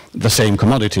the same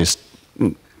commodities,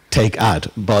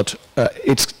 but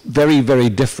it's very, very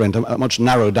different, a much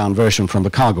narrowed down version from the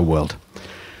cargo world.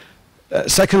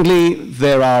 Secondly,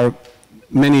 there are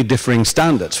many differing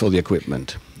standards for the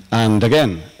equipment. And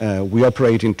again, we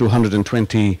operate in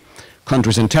 220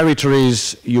 countries and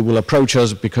territories. You will approach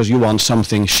us because you want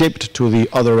something shipped to the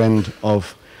other end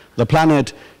of the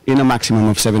planet in a maximum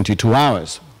of 72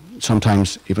 hours,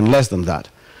 sometimes even less than that.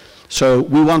 So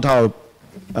we want our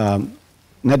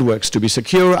networks to be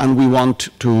secure, and we want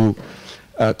to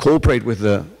cooperate with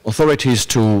the authorities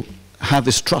to have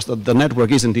this trust that the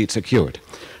network is indeed secured.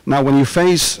 Now, when you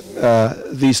face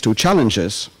these two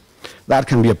challenges, that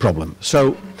can be a problem.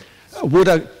 So would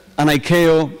an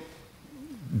ICAO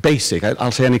basic,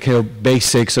 I'll say an ICAO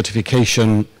basic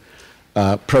certification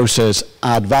process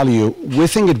add value? We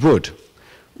think it would,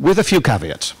 with a few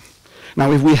caveats.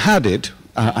 Now, if we had it,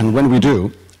 and when we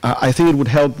do, I think it would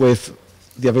help with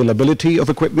the availability of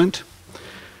equipment.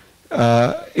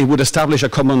 It would establish a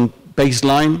common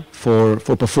baseline for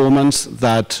performance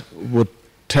that would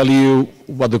tell you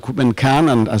what the equipment can,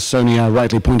 and as Sonia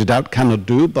rightly pointed out, cannot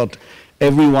do, but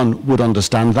everyone would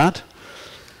understand that.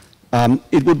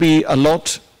 It would be a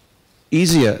lot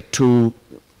easier to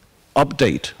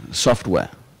update software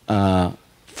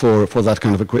for that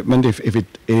kind of equipment if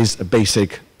it is a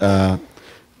basic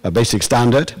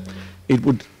standard. It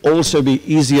would also be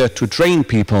easier to train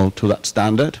people to that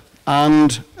standard,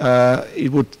 and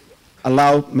it would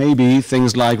allow maybe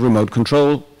things like remote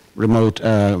control, remote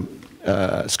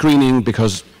screening,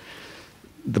 because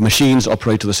the machines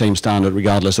operate to the same standard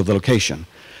regardless of the location.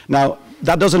 Now,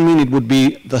 that doesn't mean it would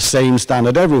be the same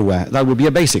standard everywhere. That would be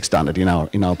a basic standard in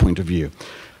our point of view.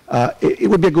 It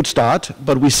would be a good start,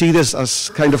 but we see this as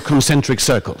kind of concentric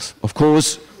circles. Of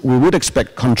course, we would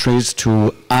expect countries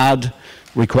to add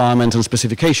requirements and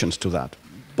specifications to that.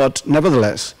 But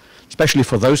nevertheless, especially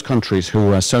for those countries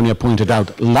who, as Sonia pointed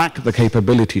out, lack the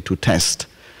capability to test,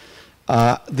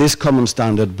 this common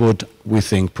standard would, we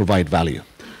think, provide value.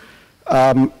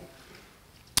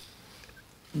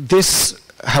 This,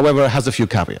 however, has a few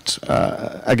caveats.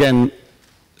 Again,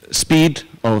 speed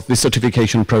of the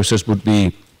certification process would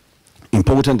be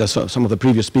important, as some of the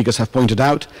previous speakers have pointed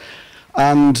out.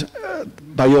 And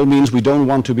by all means, we don't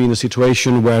want to be in a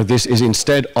situation where this is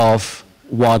instead of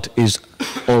what is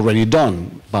already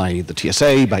done by the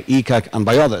TSA, by ICAC, and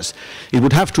by others. It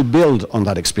would have to build on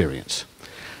that experience.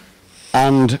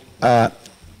 And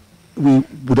we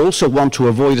would also want to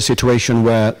avoid a situation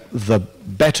where the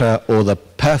better or the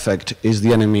perfect is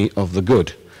the enemy of the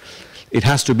good. It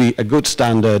has to be a good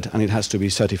standard, and it has to be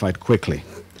certified quickly.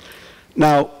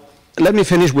 Now, let me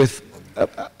finish with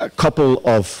a couple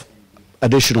of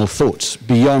additional thoughts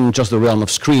beyond just the realm of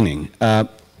screening,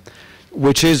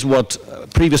 which is what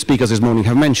previous speakers this morning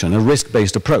have mentioned, a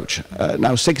risk-based approach.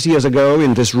 Now, 6 years ago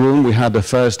in this room, we had the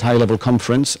first high-level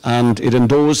conference, and it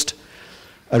endorsed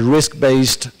a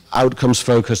risk-based,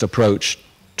 outcomes-focused approach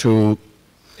to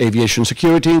aviation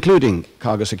security, including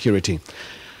cargo security.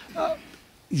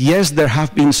 Yes, there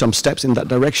have been some steps in that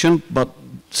direction, but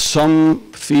some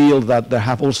feel that there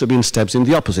have also been steps in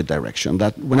the opposite direction,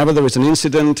 that whenever there is an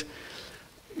incident,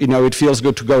 it feels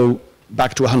good to go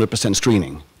back to 100%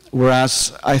 screening.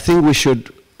 Whereas I think we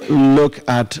should look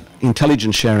at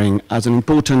intelligence sharing as an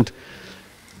important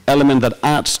element that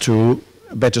adds to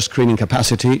better screening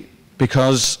capacity,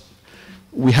 because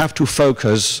we have to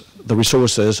focus the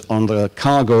resources on the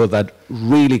cargo that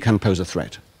really can pose a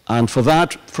threat. And for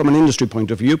that, from an industry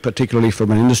point of view, particularly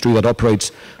from an industry that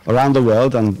operates around the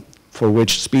world and for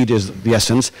which speed is the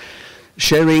essence,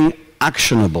 sharing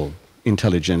actionable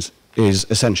intelligence is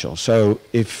essential. So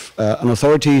if an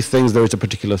authority thinks there is a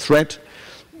particular threat,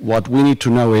 what we need to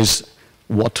know is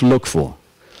what to look for.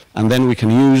 And then we can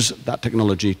use that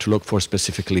technology to look for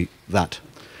specifically that.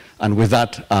 And with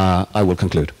that, I will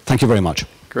conclude. Thank you very much.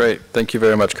 Great. Thank you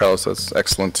very much, Carlos. That's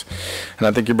excellent. And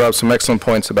I think you brought up some excellent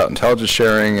points about intelligence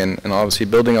sharing and obviously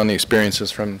building on the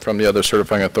experiences from the other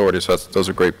certifying authorities. So those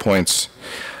are great points.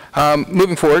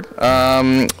 Moving forward,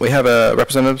 we have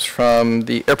representatives from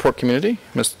the airport community,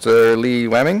 Mr. Li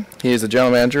Wamming. He is the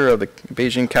general manager of the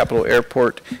Beijing Capital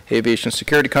Airport Aviation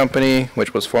Security Company,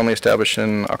 which was formally established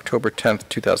in October 10th,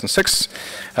 2006,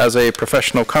 as a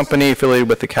professional company affiliated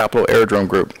with the Capital Aerodrome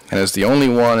Group, and is the only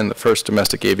one in the first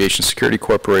domestic aviation security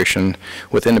corporation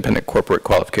with independent corporate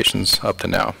qualifications up to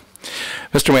now.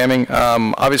 Mr. Wamming,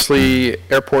 obviously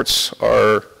airports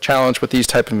are challenged with these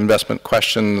type of investment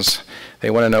questions. They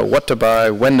want to know what to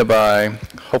buy, when to buy.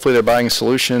 Hopefully they're buying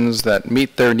solutions that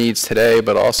meet their needs today,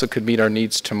 but also could meet our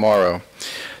needs tomorrow.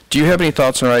 Do you have any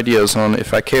thoughts or ideas on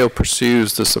if ICAO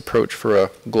pursues this approach for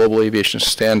a global aviation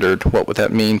standard, what would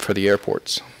that mean for the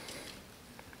airports?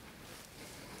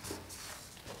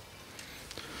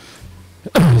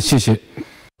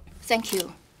 Thank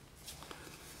you.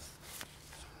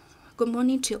 Good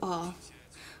morning to all.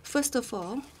 First of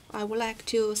all, I would like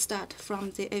to start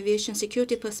from the aviation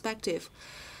security perspective.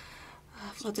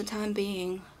 For the time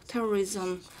being,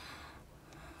 terrorism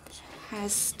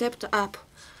has stepped up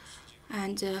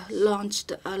and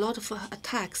launched a lot of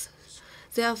attacks.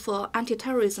 Therefore,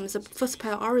 anti-terrorism is the first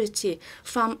priority.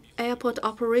 From airport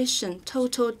operation,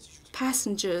 total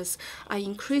passengers are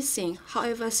increasing.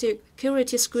 However,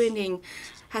 security screening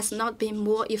has not been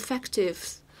more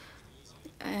effective,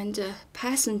 and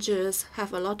passengers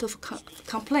have a lot of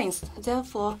complaints.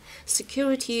 Therefore,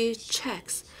 security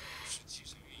checks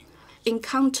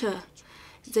encounter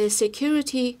the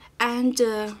security and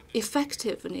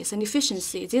effectiveness and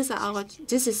efficiency. This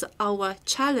is our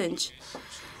challenge.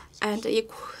 And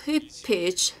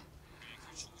equipage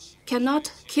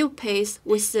cannot keep pace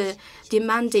with the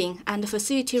demanding and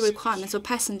facility requirements of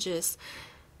passengers.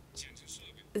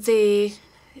 The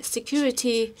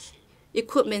security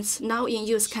equipments now in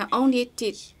use can only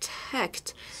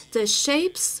detect the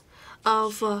shapes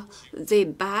of the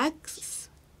bags,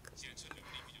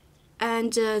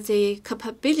 and the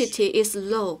capability is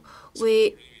low.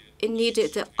 We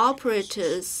needed the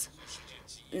operators.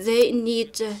 They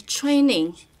need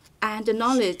training and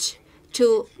knowledge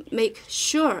to make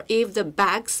sure if the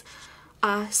bags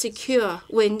are secure.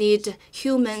 We need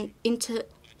human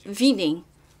intervening,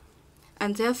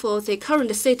 and therefore the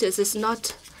current status is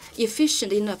not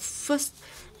efficient enough. First,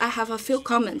 I have a few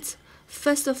comments.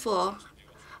 First of all,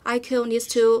 ICAO needs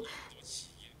to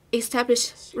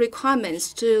establish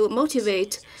requirements to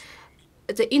motivate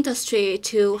the industry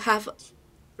to have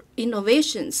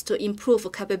innovations to improve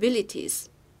capabilities.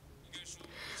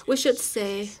 We should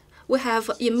say we have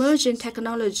emerging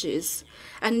technologies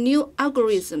and new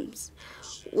algorithms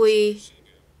which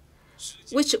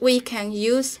we can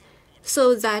use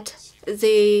so that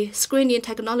the screening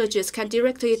technologies can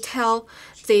directly tell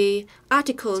the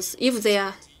articles if they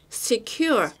are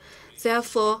secure.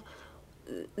 Therefore,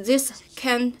 this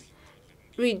can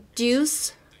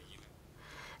reduce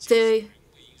the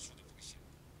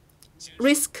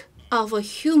risk of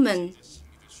human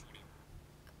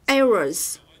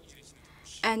errors.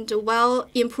 And while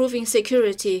improving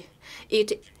security,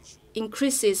 it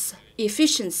increases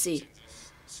efficiency.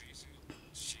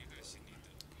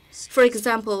 For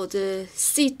example, the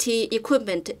CT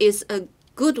equipment is a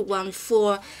good one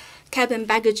for cabin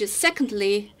baggage.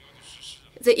 Secondly,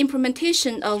 the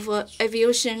implementation of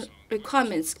aviation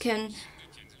requirements can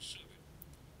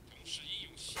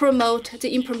promote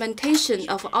the implementation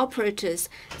of operators.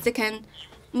 They can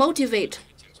motivate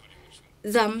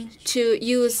them to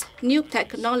use new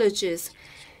technologies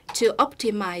to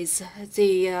optimize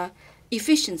the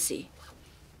efficiency.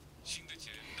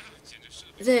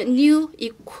 The new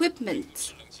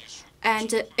equipment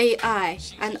and AI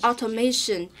and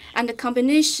automation, and the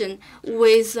combination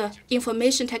with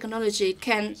information technology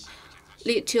can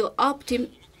lead to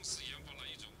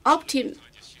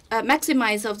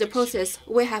maximize of the process.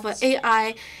 We have an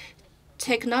AI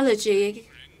technology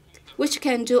which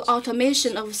can do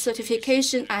automation of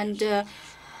certification and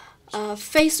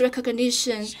face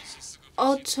recognition,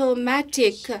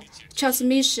 automatic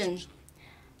transmission.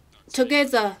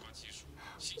 Together,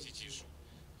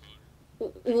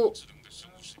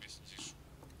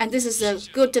 and this is a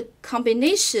good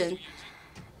combination,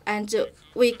 and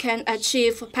we can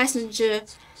achieve passenger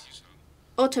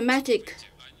automatic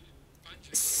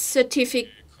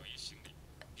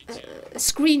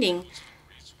screening,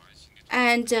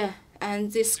 and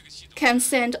this can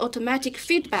send automatic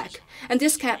feedback, and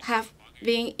this can have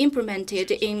been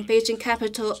implemented in Beijing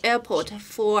Capital Airport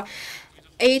for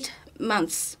 8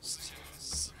 months,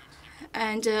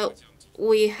 and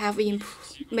we have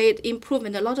made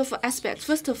improvement in a lot of aspects.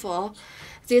 First of all,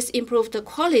 this improved the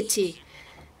quality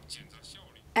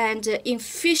and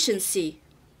efficiency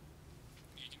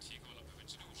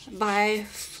by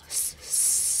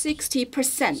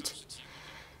 60%,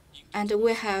 and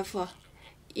we have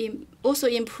also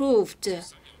improved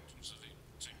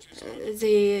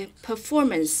the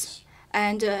performance,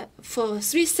 and for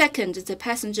 3 seconds the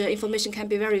passenger information can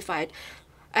be verified,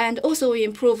 and also we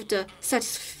improved the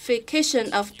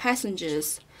certification of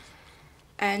passengers,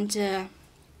 and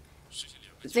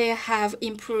they have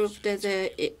improved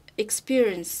the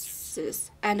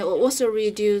experiences and also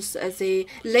reduce the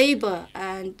labor,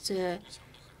 and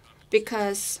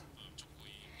because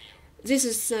this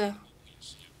is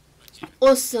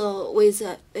also with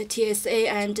TSA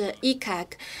and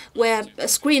ICAO, where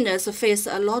screeners face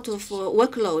a lot of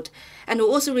workload, and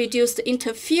also reduce the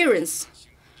interference.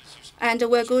 And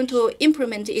we're going to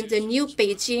implement in the new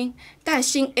Beijing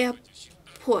Daxing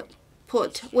Airport.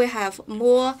 We have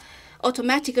more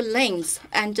automatic lanes,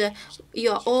 and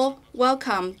you are all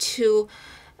welcome to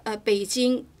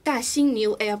Beijing Daxing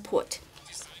New Airport.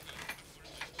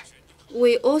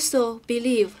 We also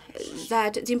believe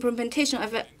that the implementation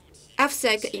of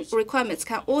AFSEC requirements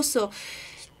can also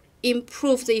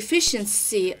improve the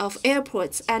efficiency of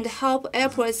airports and help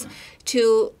airports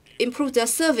to improve their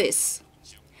service.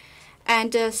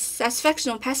 And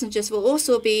satisfaction of passengers will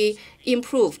also be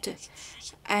improved.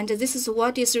 And this is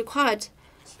what is required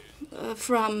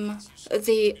from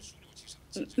the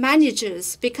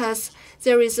managers, because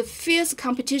there is a fierce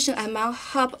competition among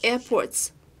hub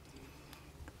airports.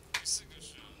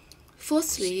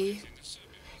 Fourthly,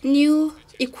 new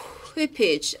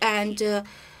equipage and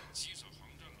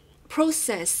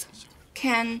process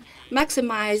can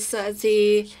maximize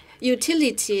the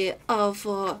utility of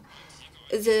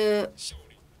the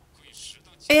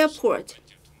airport,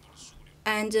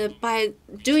 and by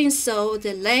doing so,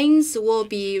 the lanes will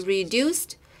be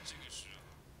reduced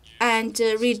and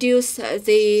reduce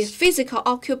the physical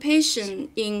occupation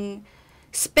in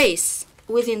space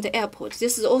within the airport.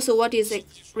 This is also what is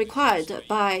required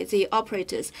by the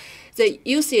operators. The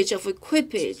usage of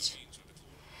equipage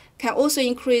can also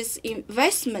increase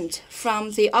investment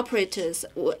from the operators,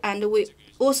 and we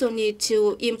also need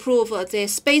to improve the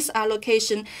space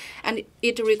allocation, and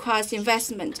it requires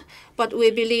investment. But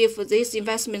we believe this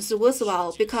investment is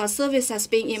worthwhile because service has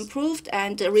been improved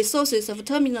and resources of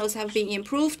terminals have been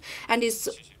improved, and it's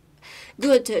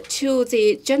good to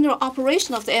the general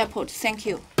operation of the airport. Thank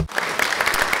you.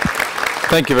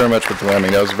 Thank you very much, Mr.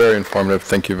 Lamming. That was very informative.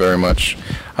 Thank you very much.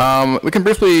 We can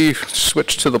briefly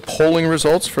switch to the polling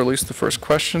results for at least the first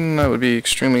question. That would be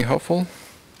extremely helpful.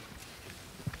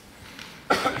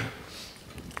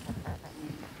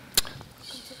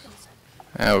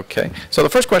 Okay, so the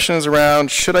first question is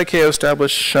around, should ICAO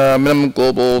establish minimum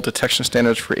global detection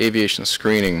standards for aviation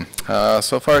screening?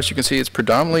 So far as you can see, it's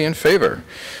predominantly in favor.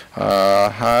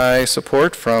 High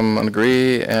support from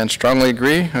agree and strongly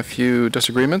agree, a few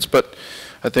disagreements, but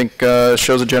I think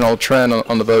shows a general trend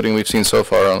on the voting we've seen so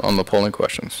far on the polling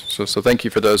questions. So thank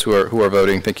you for those who are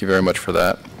voting. Thank you very much for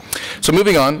that. So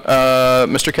moving on,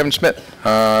 Mr. Kevin Schmidt.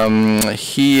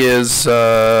 He is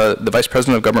the Vice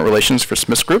President of Government Relations for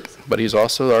Smiths Group, but he's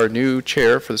also our new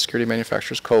chair for the Security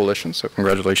Manufacturers Coalition, so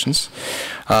congratulations.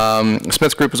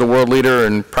 Smiths Group is a world leader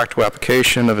in practical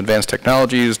application of advanced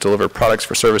technologies, deliver products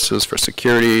for services for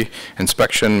security,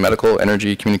 inspection, medical,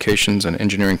 energy, communications, and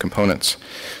engineering components.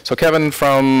 So Kevin,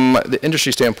 from the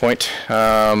industry standpoint,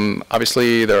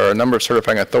 obviously there are a number of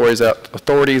certifying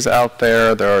authorities out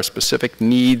there. There are specific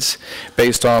needs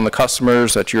based on the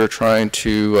customers that you're trying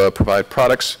to provide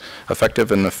products,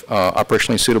 effective and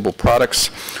operationally suitable products.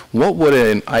 What would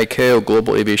an ICAO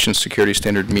Global Aviation Security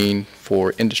Standard mean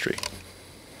for industry?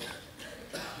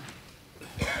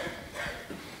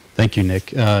 Thank you, Nick.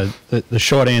 The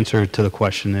short answer to the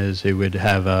question is it would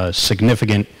have a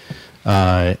significant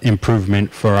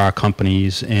improvement for our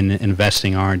companies in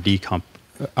investing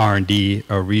R&D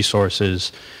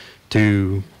resources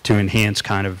to enhance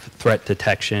kind of threat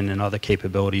detection and other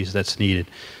capabilities that's needed.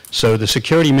 So the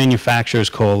Security Manufacturers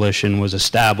Coalition was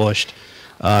established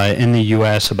in the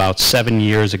U.S. about 7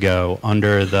 years ago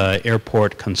under the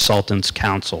Airport Consultants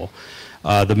Council.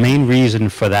 The main reason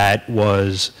for that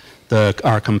was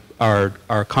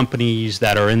our companies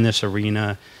that are in this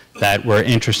arena that were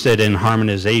interested in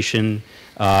harmonization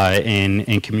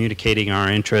and communicating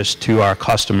our interests to our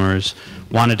customers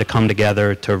wanted to come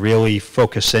together to really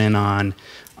focus in on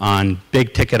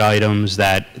big ticket items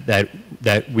that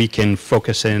we can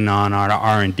focus in on our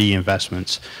R&D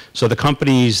investments. So the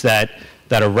companies that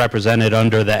are represented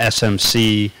under the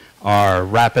SMC are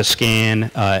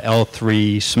Rapiscan,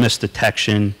 L3, Smiths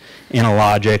Detection,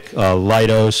 Analogic,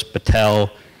 Leidos, Battelle,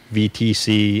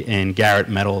 VTC, and Garrett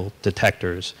Metal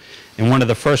Detectors. And one of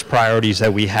the first priorities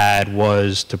that we had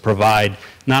was to provide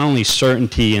not only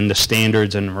certainty in the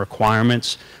standards and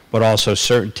requirements, but also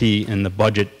certainty in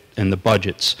the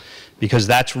budgets, because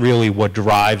that's really what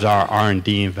drives our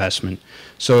R&D investment.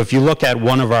 So if you look at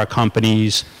one of our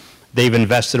companies, they've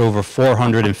invested over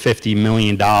 $450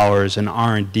 million in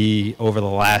R&D over the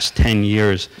last 10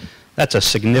 years. That's a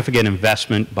significant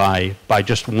investment by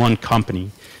just one company.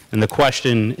 And the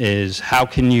question is, how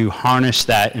can you harness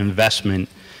that investment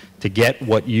to get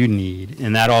what you need?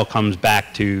 And that all comes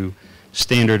back to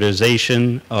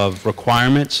standardization of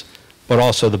requirements, but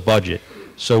also the budget.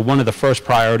 So one of the first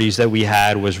priorities that we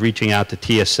had was reaching out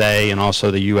to TSA and also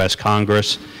the U.S.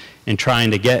 Congress and trying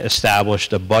to get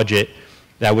established a budget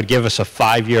that would give us a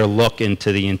 5-year look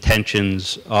into the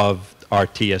intentions of our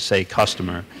TSA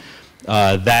customer.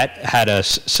 That had a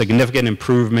significant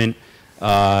improvement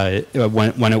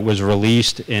when it was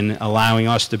released in allowing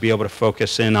us to be able to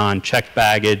focus in on checked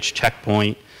baggage,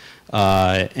 checkpoint,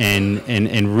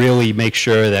 and really make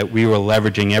sure that we were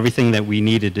leveraging everything that we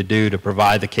needed to do to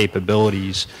provide the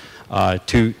capabilities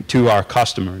to our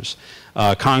customers.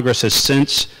 Congress has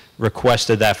since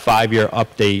requested that 5-year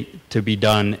update to be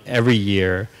done every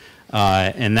year,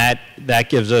 and that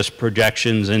gives us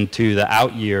projections into the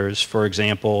out years. For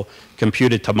example,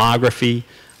 computed tomography,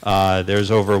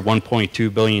 there's over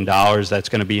 $1.2 billion that's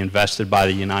going to be invested by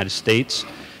the United States.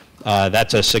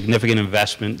 That's a significant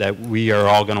investment that we are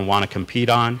all going to want to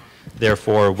compete on.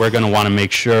 Therefore, we're going to want to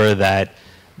make sure that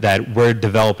we're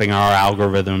developing our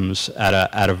algorithms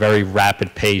at a very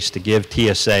rapid pace to give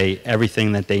TSA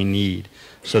everything that they need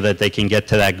so that they can get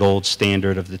to that gold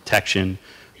standard of detection,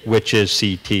 which is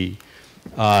CT.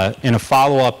 In a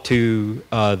follow-up to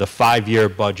the 5-year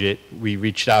budget, we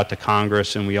reached out to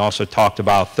Congress and we also talked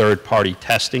about third-party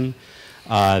testing.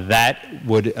 That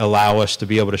would allow us to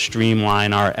be able to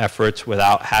streamline our efforts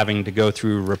without having to go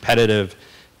through repetitive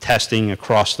testing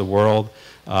across the world.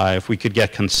 If we could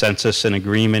get consensus and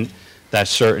agreement that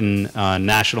certain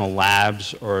national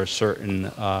labs or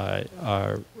certain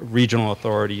regional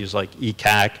authorities like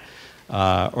ICAO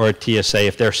or TSA,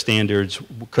 if their standards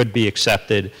could be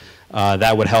accepted,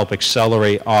 that would help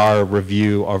accelerate our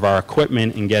review of our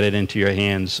equipment and get it into your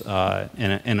hands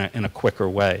in a quicker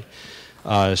way.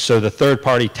 So the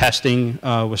third-party testing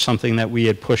was something that we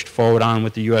had pushed forward on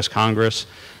with the U.S. Congress.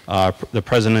 The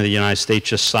President of the United States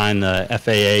just signed the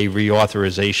FAA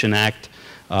Reauthorization Act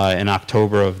in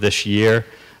October of this year,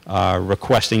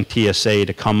 requesting TSA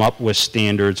to come up with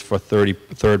standards for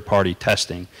third-party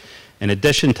testing. In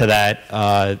addition to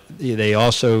that, they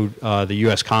also, the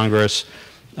U.S. Congress,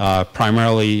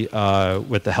 primarily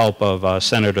with the help of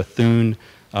Senator Thune,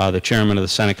 the chairman of the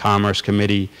Senate Commerce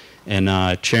Committee, and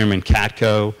Chairman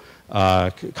Katko,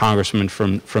 congressman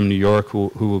from New York,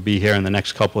 who will be here in the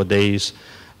next couple of days.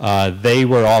 They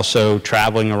were also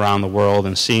traveling around the world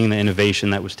and seeing the innovation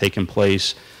that was taking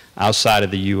place outside of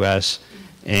the U.S.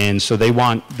 And so they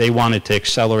wanted to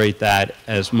accelerate that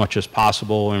as much as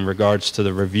possible in regards to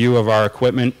the review of our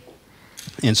equipment.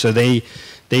 And so they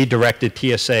directed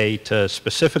TSA to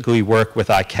specifically work with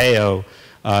ICAO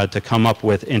to come up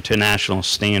with international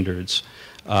standards,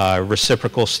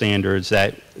 reciprocal standards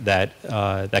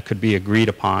that could be agreed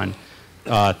upon.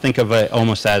 Think of it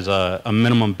almost as a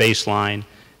minimum baseline,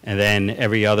 and then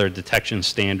every other detection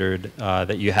standard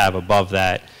that you have above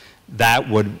that. That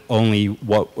would only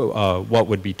what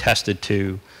would be tested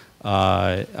to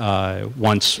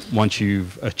once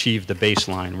you've achieved the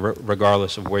baseline,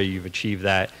 regardless of where you've achieved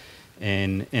that,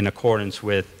 in accordance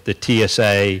with the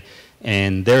TSA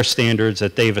and their standards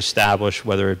that they've established,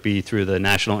 whether it be through the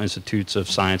National Institutes of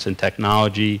Science and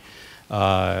Technology,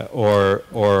 or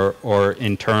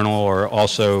internal, or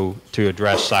also to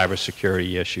address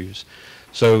cybersecurity issues.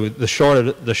 So the short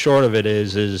of it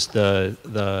is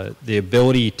the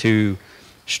ability to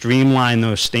streamline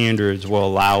those standards will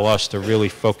allow us to really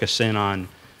focus in on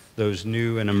those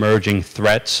new and emerging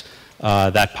threats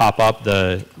that pop up.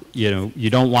 You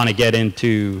don't want to get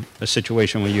into a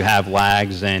situation where you have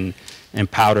lags and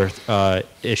powder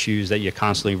issues that you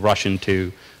constantly rush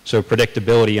into. So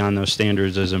predictability on those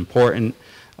standards is important,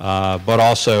 but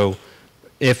also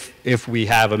if we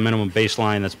have a minimum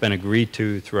baseline that's been agreed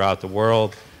to throughout the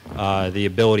world, the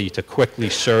ability to quickly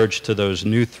surge to those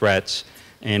new threats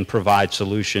and provide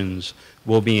solutions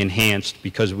will be enhanced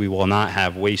because we will not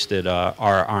have wasted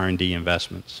our R&D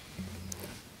investments.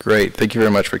 Great. Thank you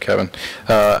very much, Kevin.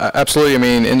 Absolutely. I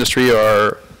mean, industry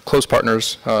are close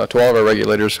partners to all of our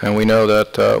regulators, and we know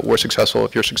that we're successful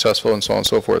if you're successful, and so on and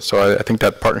so forth. So I think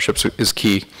that partnership is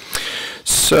key.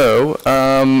 So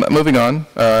moving on,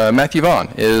 Matthew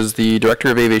Vaughn is the Director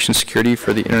of Aviation Security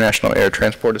for the International Air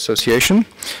Transport Association.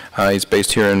 He's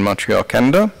based here in Montreal,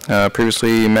 Canada.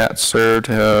 Previously, Matt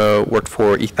worked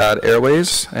for Etihad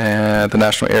Airways, the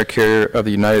national air carrier of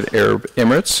the United Arab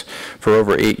Emirates, for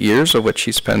over 8 years, of which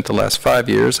he spent the last 5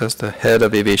 years as the head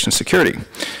of aviation security.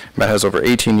 Matt has over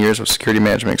 18 years of security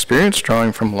management experience,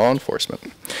 drawing from law enforcement.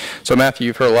 So Matthew,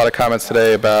 you've heard a lot of comments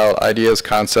today about ideas,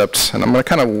 concepts, and I'm going to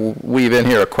kind of weave in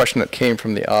here a question that came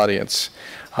from the audience.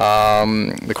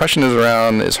 The question is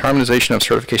around, is harmonization of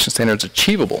certification standards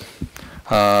achievable,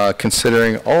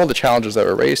 considering all the challenges that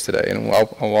were raised today? And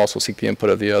I'll also seek the input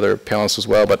of the other panelists as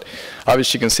well, but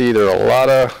obviously you can see there are a lot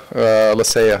of, let's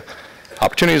say,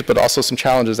 opportunities, but also some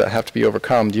challenges that have to be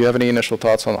overcome. Do you have any initial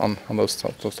thoughts on those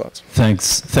thoughts?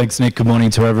 Thanks, Nick. Good morning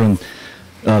to everyone.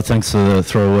 Thanks for the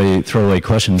throwaway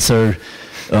question. So,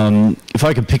 if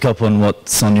I could pick up on what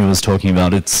Sonia was talking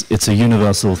about, it's a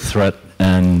universal threat,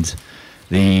 and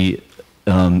the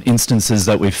instances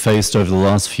that we've faced over the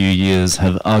last few years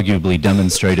have arguably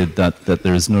demonstrated that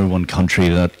there is no one country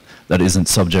that isn't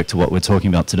subject to what we're talking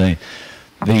about today.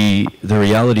 The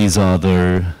realities are,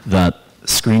 though, that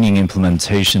screening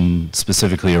implementation,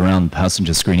 specifically around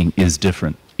passenger screening, is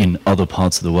different in other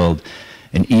parts of the world,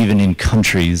 and even in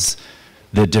countries,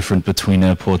 they're different between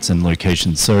airports and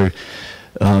locations. So,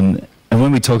 and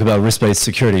when we talk about risk-based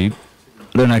security,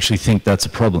 I don't actually think that's a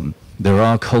problem. There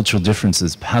are cultural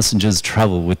differences. Passengers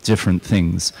travel with different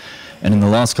things, and in the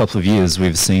last couple of years,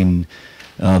 we've seen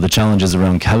the challenges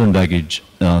around cabin baggage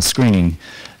screening.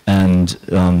 And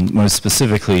most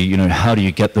specifically, how do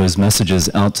you get those messages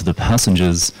out to the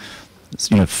passengers,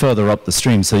 further up the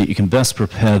stream, so that you can best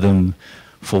prepare them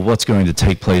for what's going to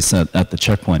take place at the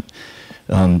checkpoint?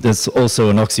 There's also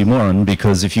an oxymoron,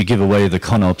 because if you give away the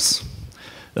ConOps,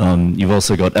 you've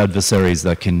also got adversaries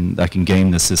that can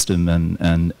game the system,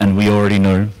 and we already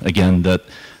know, again,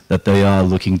 that they are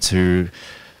looking to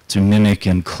mimic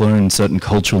and clone certain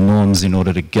cultural norms in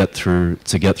order to get through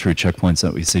checkpoints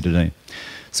that we see today.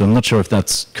 So I'm not sure if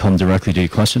that's come directly to your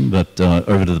question, but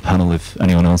over to the panel if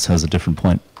anyone else has a different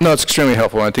point. No, it's extremely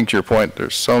helpful. I think to your point,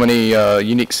 there's so many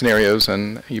unique scenarios,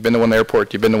 and you've been to one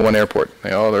airport, you've been to one airport.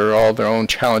 They're all their own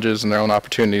challenges and their own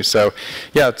opportunities. So,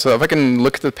 yeah, so if I can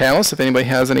look at the panelists, if anybody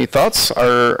has any thoughts,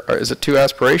 is it too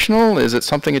aspirational? Is it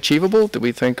something achievable? Do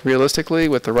we think realistically,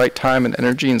 with the right time and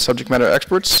energy and subject matter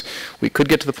experts, we could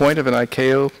get to the point of an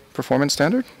ICAO performance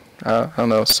standard? I don't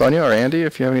know, Sonia or Andy,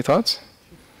 if you have any thoughts?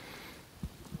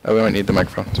 Oh, we might need the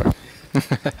microphone, sorry.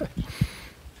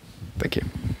 Thank you.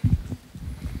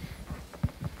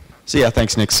 So yeah,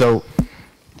 thanks, Nick. So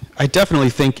I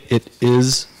definitely think it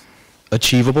is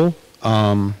achievable.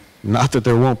 Not that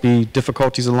there won't be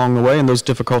difficulties along the way, and those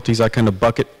difficulties I kind of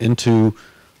bucket into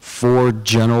 4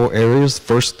 general areas.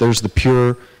 First, there's the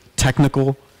pure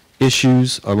technical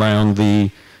issues around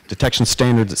the detection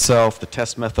standards itself, the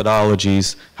test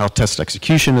methodologies, how test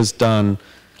execution is done.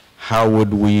 How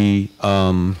would we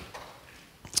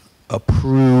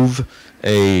approve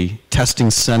a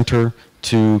testing center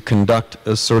to conduct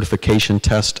a certification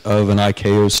test of an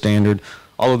ICAO standard?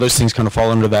 All of those things kind of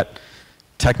fall under that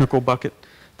technical bucket.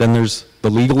 Then there's the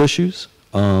legal issues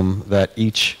that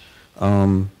each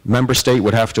member state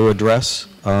would have to address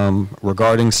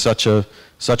regarding such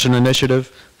an initiative.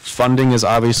 Funding is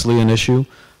obviously an issue,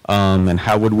 and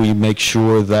how would we make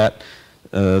sure that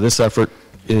this effort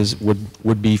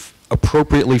would be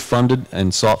appropriately funded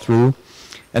and sought through.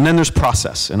 And then there's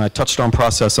process, and I touched on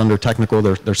process under technical.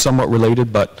 They're somewhat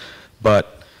related,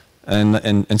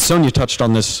 and Sonia touched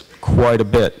on this quite a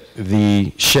bit,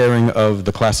 the sharing of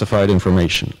the classified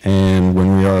information. And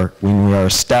when we are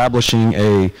establishing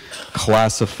a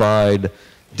classified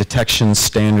detection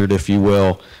standard, if you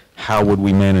will, how would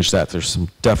we manage that? There's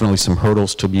definitely some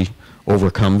hurdles to be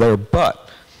overcome there, but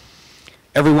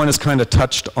everyone has kind of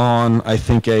touched on, I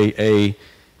think, an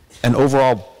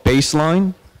overall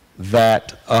baseline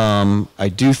that I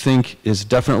do think is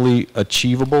definitely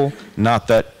achievable. Not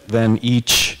that then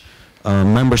each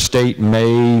member state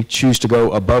may choose to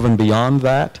go above and beyond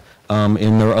that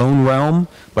in their own realm,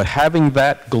 but having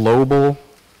that global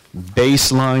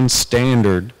baseline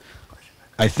standard,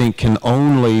 I think, can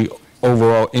only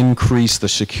overall increase the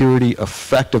security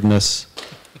effectiveness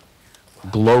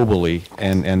globally,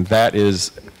 and that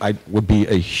would be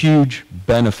a huge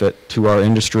benefit to our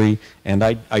industry, and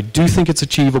I do think it's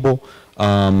achievable,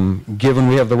 given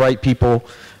we have the right people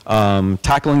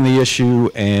tackling the issue,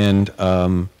 and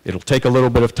it'll take a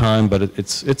little bit of time, but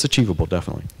it's achievable,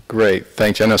 definitely. Great,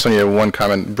 thanks. I know Sonia, one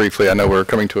comment briefly. I know we're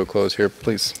coming to a close here,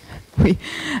 please.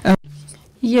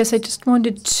 Yes, I just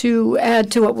wanted to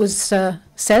add to what was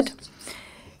said.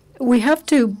 We have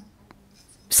to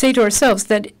say to ourselves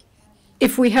that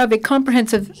if we have a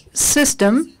comprehensive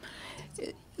system,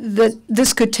 that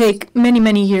this could take many,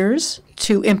 many years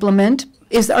to implement.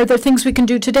 Are there things we can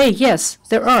do today? Yes,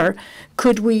 there are.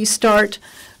 Could we start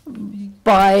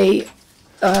by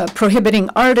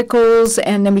prohibiting articles,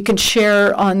 and then we can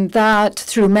share on that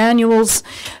through manuals?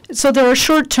 So there are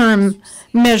short-term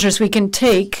measures we can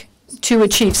take to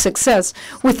achieve success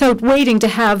without waiting to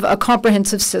have a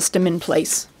comprehensive system in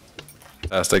place.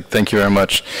 Fantastic. Thank you very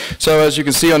much. So as you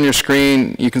can see on your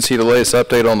screen, you can see the latest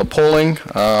update on the polling.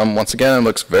 Once again, it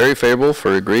looks very favorable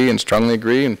for agree and strongly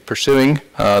agree in pursuing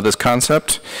this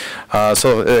concept.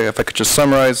 So if I could just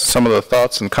summarize some of the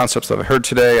thoughts and concepts that I've heard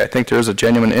today, I think there is a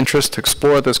genuine interest to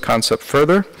explore this concept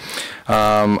further.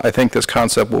 I think this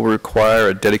concept will require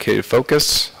a dedicated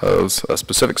focus of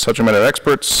specific subject matter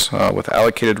experts with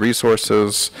allocated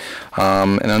resources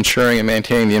and ensuring and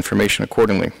maintaining the information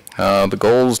accordingly. The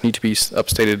goals need to be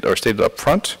stated up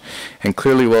front and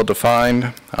clearly well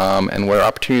defined, and where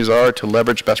opportunities are to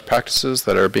leverage best practices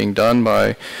that are being done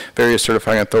by various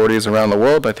certifying authorities around the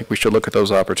world, I think we should look at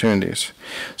those opportunities.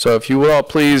 So if you will all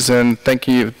please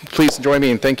join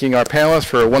me in thanking our panelists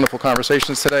for wonderful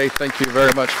conversations today. Thank you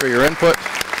very much for your input.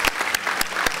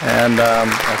 And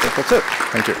I think that's it.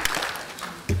 Thank you.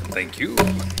 Thank you.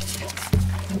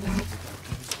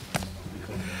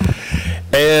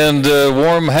 And a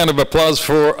warm hand of applause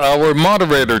for our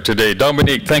moderator today.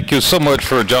 Dominique, thank you so much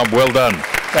for a job well done.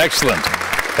 Excellent.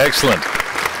 Excellent.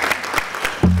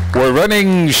 We're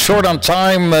running short on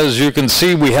time. As you can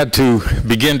see, we had to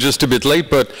begin just a bit late,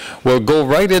 but we'll go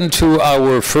right into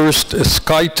our first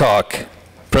SkyTalk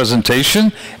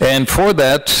presentation. And for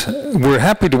that, we're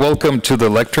happy to welcome to the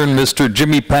lectern Mr.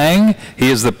 Jimmy Pang. He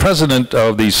is the president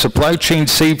of the Supply Chain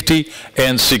Safety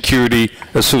and Security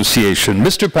Association.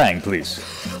 Mr. Pang, please.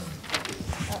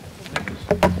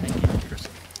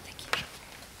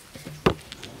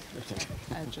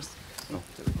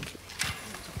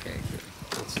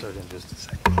 Let's start in just a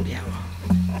second. Yeah.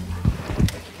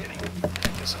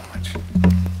 Thank you so much.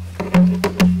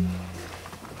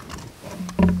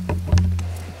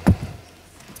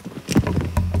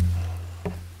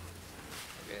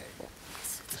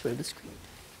 The screen.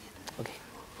 Okay.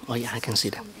 Oh yeah, I can see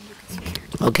that.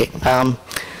 Okay.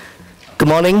 Good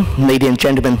morning, ladies and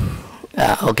gentlemen.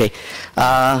 Okay.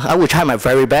 I will try my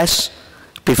very best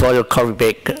before the coffee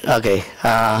break. Okay.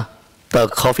 The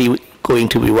coffee going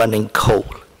to be running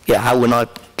cold. Yeah, I will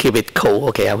not keep it cold.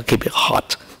 Okay, I will keep it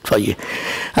hot for you.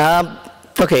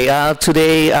 Okay.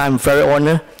 Today I'm very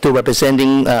honored to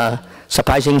representing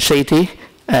Supply Chain Safety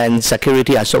and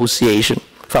Security Association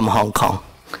from Hong Kong.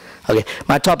 Okay,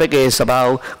 my topic is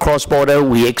about cross-border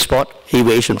re-export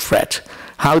aviation threat,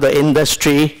 how the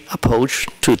industry approach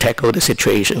to tackle the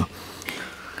situation.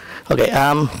 Okay,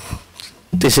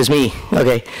 this is me.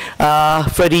 Okay,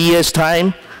 30 years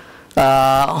time,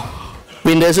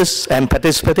 witnesses and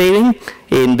participating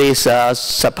in this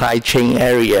supply chain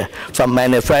area, from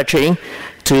manufacturing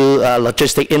to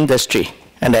logistic industry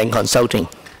and then consulting.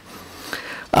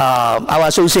 Our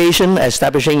association,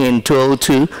 establishing in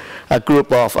 2002, a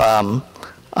group of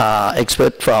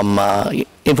experts from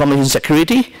information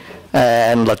security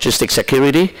and logistic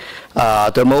security.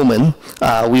 At the moment,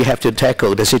 we have to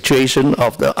tackle the situation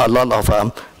of a lot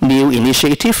of new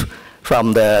initiatives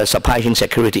from the supply chain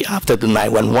security after the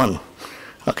 9/11.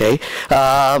 Okay,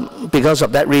 because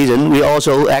of that reason, we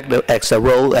also act as a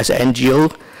role as an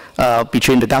NGO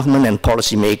between the government and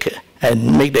policymaker,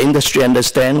 and make the industry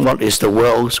understand what is the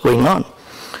world going on.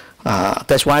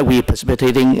 That's why we're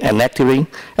participating and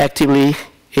actively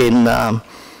in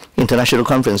international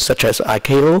conferences such as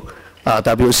ICAO,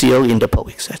 WCO, Interpol,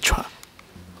 etc.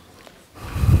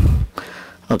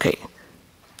 Okay.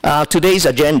 Today's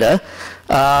agenda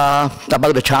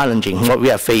about the challenging, what we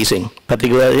are facing,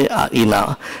 particularly in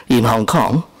Hong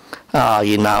Kong,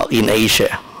 in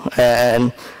Asia.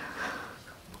 And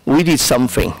we did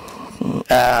something.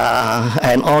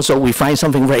 And also we find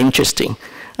something very interesting.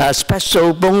 A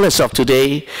special bonus of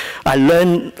today, I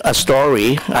learned a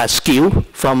story, a skill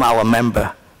from our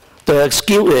member. The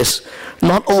skill is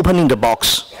not opening the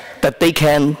box, but they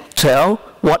can tell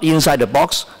what inside the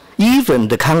box, even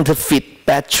the counterfeit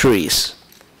batteries.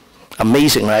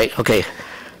 Amazing, right? Okay,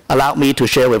 allow me to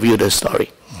share with you the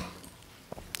story.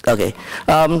 Okay,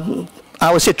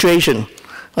 our situation.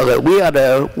 Okay, we are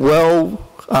the world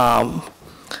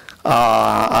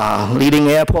leading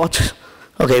airport.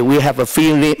 Okay, we have a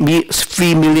 3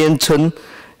 million ton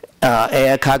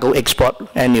air cargo export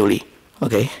annually.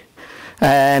 Okay,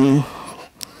 and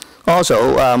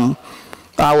also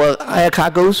our air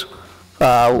cargoes,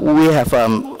 we have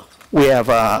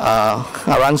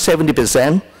around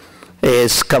 70%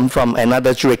 is come from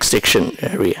another jurisdiction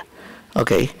area.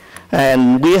 Okay,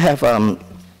 and we have a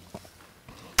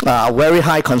very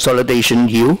high consolidation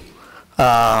yield,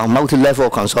 multi-level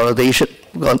consolidator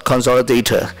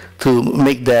to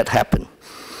make that happen.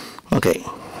 Okay.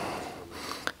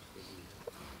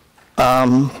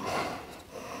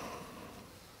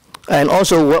 And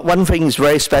also one thing is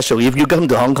very special. If you come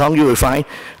to Hong Kong, you will find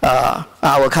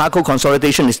our cargo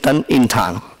consolidation is done in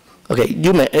town. Okay,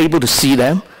 you may be able to see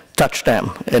them, touch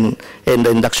them in the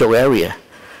industrial area.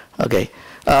 Okay,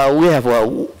 we have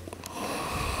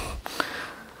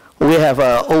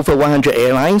over 100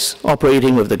 airlines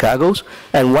operating with the cargoes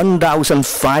and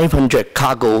 1,500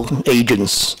 cargo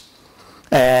agents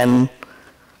and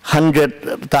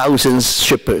 100,000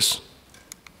 shippers.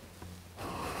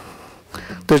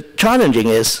 The challenging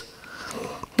is,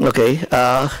 okay,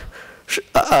 a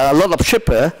lot of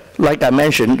shipper, like I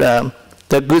mentioned,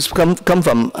 the goods come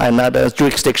from another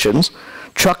jurisdictions,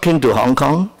 trucking to Hong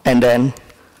Kong, and then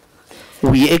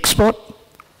we export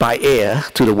by air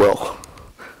to the world.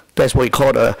 That's what we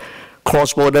call a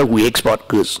cross-border we export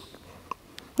goods.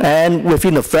 And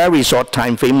within a very short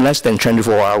time frame, less than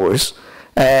 24 hours,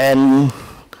 and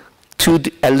to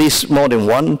at least more than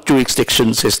one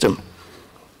jurisdiction system.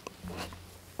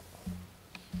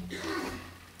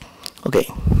 Okay.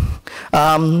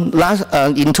 In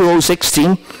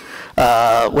 2016,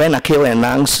 when ICAO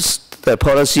announced the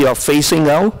policy of phasing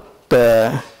out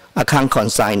the account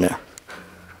consignor,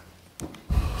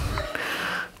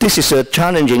 this is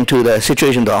challenging to the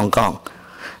situation to Hong Kong.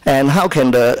 And how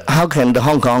can the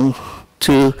Hong Kong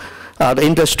to the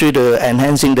industry to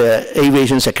enhancing the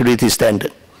aviation security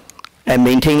standard and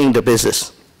maintaining the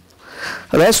business?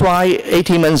 That's why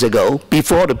 18 months ago,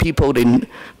 before the people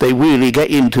they really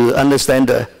get into understand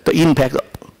the impact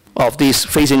of this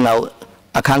phasing out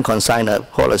account consignor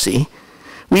policy,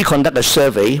 we conduct a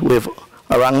survey with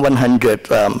around 100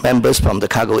 members from the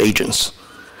cargo agents.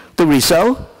 The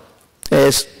result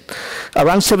is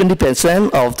around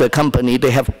 70% of the company,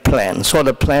 they have plans, sort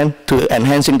of plan to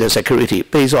enhancing the security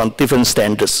based on different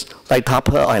standards, like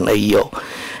TAPA and AEO.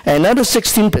 Another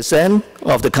 16%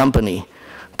 of the company,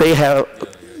 they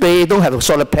don't have a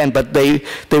solid plan, but they're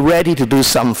ready to do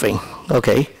something,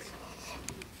 okay?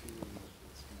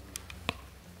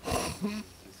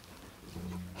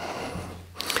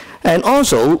 And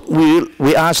also,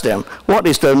 we asked them, what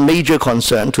is the major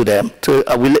concern to them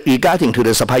regarding to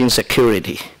the supply chain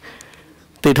security?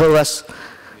 They told us,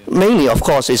 mainly, of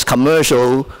course, is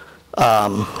commercial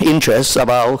interests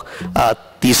about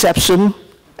deception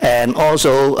and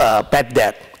also bad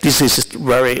debt. This is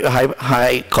very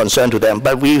high concern to them.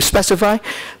 But we specify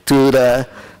to the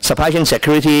supply chain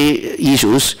security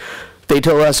issues. They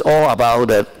told us all about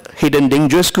the hidden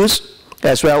dangerous goods,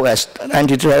 as well as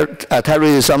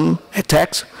anti-terrorism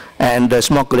attacks and the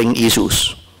smuggling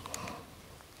issues.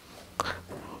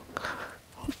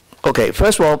 Okay,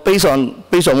 first of all, based on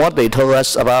what they told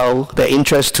us about their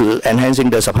interest to enhancing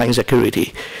the supply chain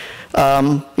security,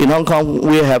 in Hong Kong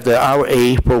we have the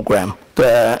RA program,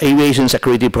 the Aviation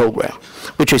Security Program,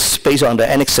 which is based on the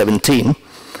Annex 17,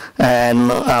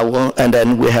 and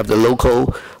then we have the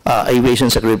local Aviation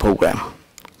Security Program.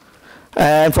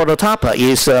 And for the TAPA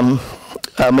is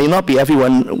may not be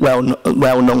everyone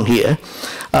well known here.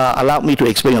 Allow me to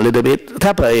explain a little bit.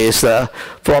 TAPA is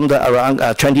formed around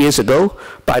 20 years ago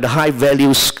by the high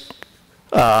values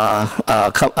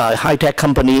high-tech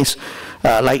companies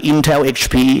like Intel,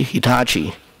 HP,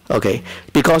 Hitachi. Okay,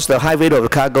 because the high weight of the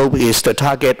cargo is the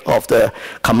target of the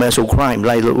commercial crime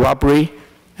like robbery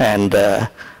and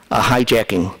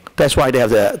hijacking. That's why they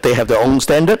have their own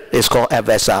standard. It's called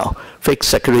FSR, Fixed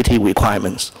Security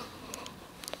Requirements.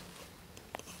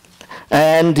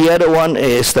 And the other one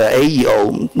is the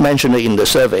AEO, mentioned in the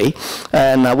survey,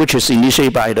 and which is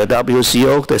initiated by the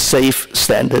WCO, the SAFE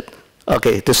standard,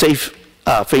 okay, the SAFE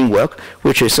framework,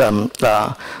 which is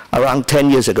around 10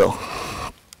 years ago.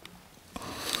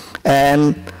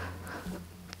 And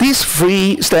these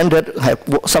three standards have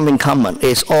something common.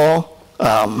 It's all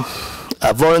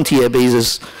a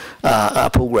volunteer-based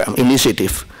program,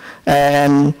 initiative.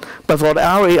 But for the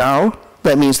RAR,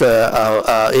 that means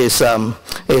is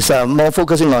more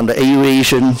focusing on the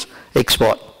aviation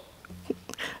export.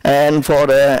 And for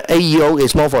the AEO,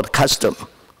 it's more for the custom,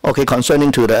 okay,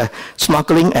 concerning to the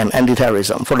smuggling and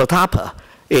anti-terrorism. For the TAPA,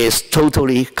 it's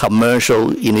totally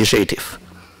commercial initiative.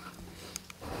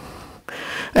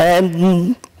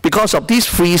 And because of these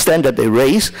three standards they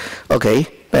raise, okay,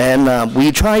 and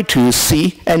we try to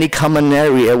see any common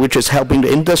area which is helping the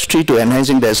industry to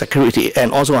enhancing their security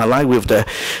and also align with the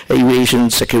aviation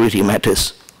security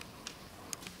matters.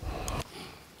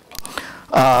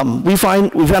 We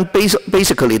find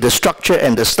basically the structure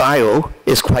and the style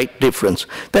is quite different.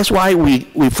 That's why we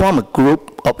form a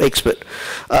group of experts.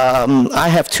 I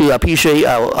have to appreciate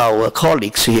our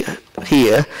colleagues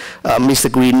here Mr.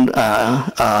 Green,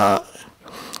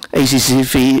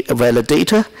 ACCV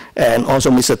validator, and also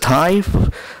Mr. Tai,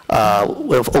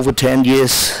 with over 10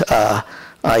 years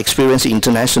experience in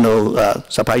international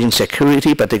supply chain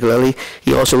security, particularly.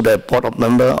 He also the board of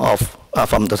member of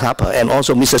from the TAPA, and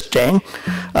also Mr. Zhang.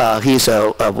 He's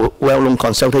a well-known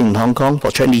consultant in Hong Kong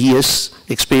for 20 years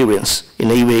experience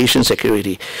in aviation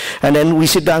security. And then we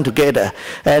sit down together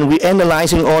and we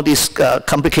analyzing all this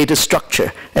complicated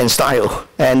structure and style.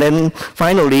 And then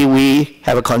finally we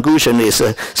have a conclusion is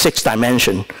a 6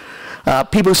 dimension.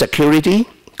 People security,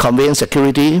 conveyance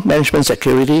security, management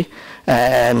security,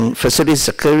 and facility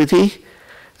security,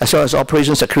 as well as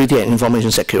operation security and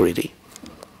information security.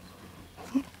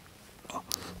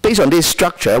 Based on this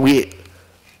structure, we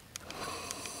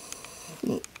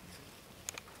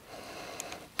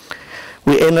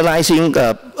analyzing,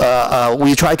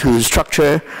 we try to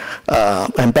structure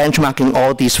and benchmarking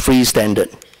all these three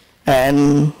standards.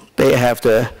 And they have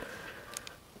the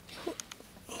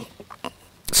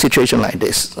situation like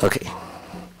this, okay.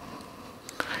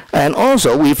 And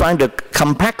also we find the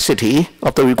complexity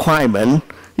of the requirement.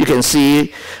 You can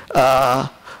see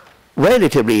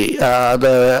relatively,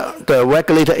 the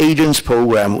regulator agents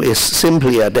program is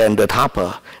simpler than the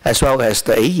TAPA as well as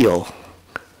the AEO.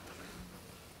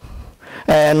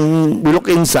 And we look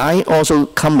inside, also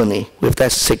company with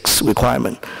that 6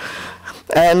 requirement.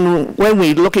 And when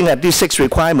we're looking at these 6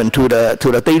 requirements to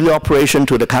the daily operation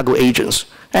to the cargo agents,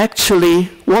 actually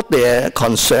what they're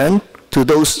concerned to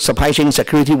those supply chain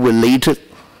security related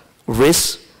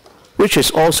risks, which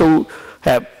is also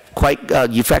have quite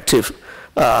effective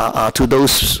to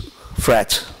those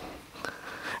threats.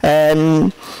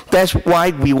 And that's why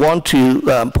we want to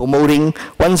promoting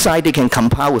one side they can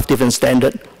compile with different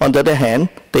standards. On the other hand,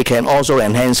 they can also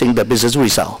enhancing the business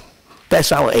result.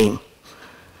 That's our aim.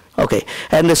 Okay,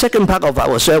 and the second part of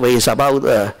our survey is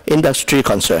about industry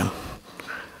concern.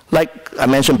 Like I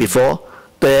mentioned before,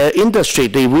 the industry,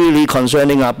 they really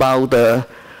concerning about the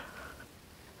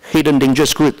hidden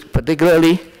dangerous goods,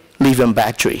 particularly lithium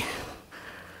battery.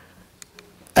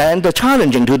 And the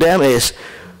challenging to them is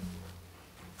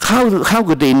how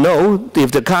could they know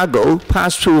if the cargo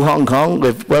passed through Hong Kong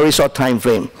with very short time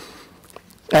frame?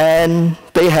 And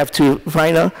they have to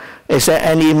find out, is there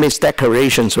any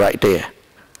misdeclarations right there?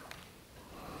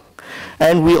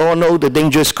 And we all know the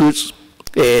dangerous goods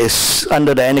is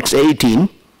under the Annex 18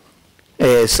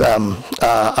 is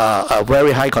a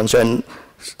very high concern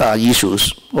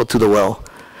issues to the world.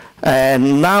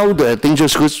 And now the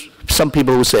dangerous goods, some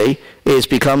people say, is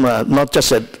become not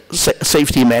just a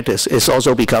safety matters, it's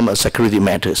also become a security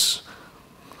matters.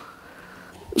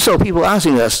 So people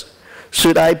asking us,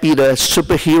 should I be the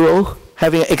superhero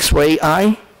having an X-ray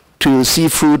eye to see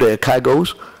through the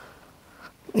cargoes?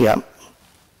 Yeah.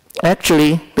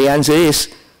 Actually, the answer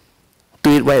is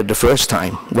do it right at the first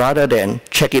time rather than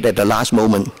check it at the last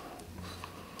moment.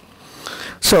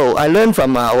 So I learned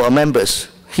from our members,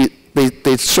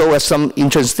 they show us some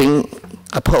interesting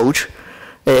approach.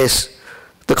 Is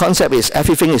the concept is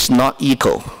everything is not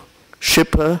equal.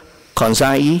 Shipper,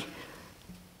 consignee,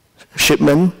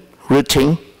 shipment,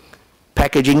 routing,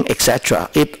 packaging,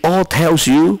 etc. It all tells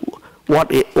you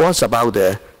what it was about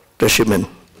the shipment.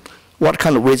 What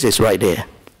kind of risk is right there.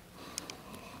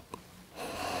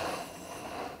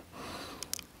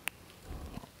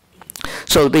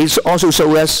 So they also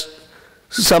show us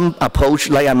some approach,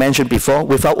 like I mentioned before,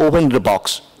 without opening the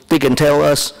box. They can tell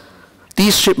us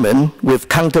these shipments with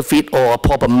counterfeit or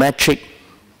problematic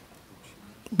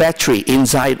battery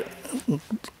inside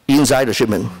inside the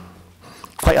shipment.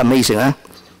 Quite amazing, huh?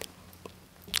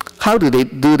 How do they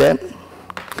do that?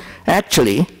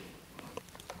 Actually,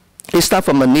 they start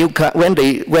from a new when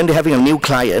they're having a new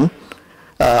client,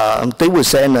 they will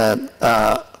send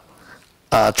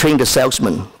train the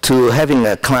salesman to having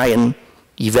a client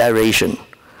evaluation.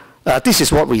 This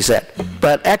is what we said,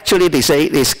 but actually they say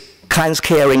it's client's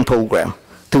caring program,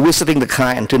 to visiting the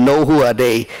client to know who are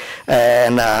they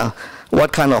and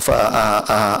what kind of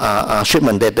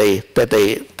shipment that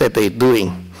they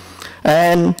doing,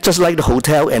 and just like the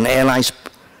hotel and airlines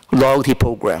loyalty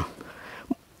program.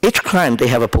 Each client, they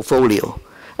have a portfolio.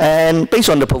 And based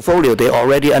on the portfolio, they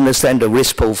already understand the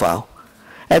risk profile.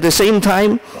 At the same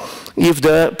time, if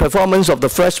the performance of the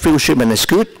first few shipment is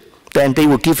good, then they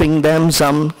will giving them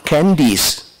some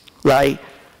candies, like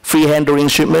free handling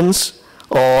shipments,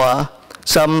 or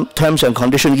some terms and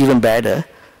conditions even better,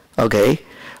 okay?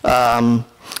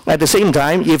 At the same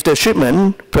time, if the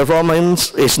shipment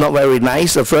performance is not very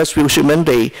nice, the first few shipment,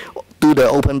 they do the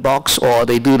open box or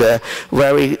they do the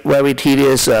very, very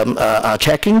tedious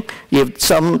checking. If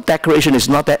some declaration is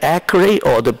not that accurate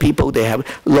or the people, they have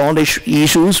knowledge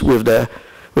issues with the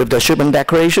shipment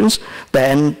declarations,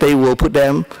 then they will put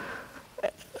them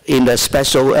in the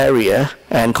special area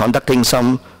and conducting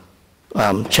some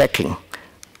checking.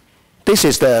 This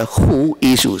is the who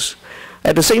issues.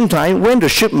 At the same time, when the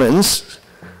shipments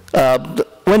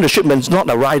not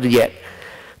arrived yet,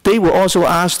 they will also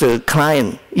ask the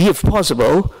client, if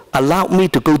possible, allow me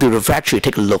to go to the factory,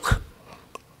 take a look,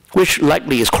 which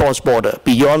likely is cross-border,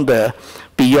 beyond the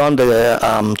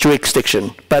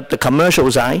jurisdiction. But the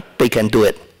commercial side, they can do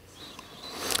it.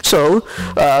 So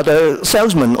the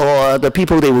salesman or the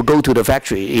people, they will go to the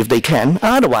factory if they can.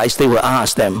 Otherwise, they will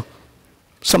ask them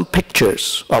some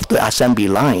pictures of the assembly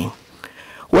line.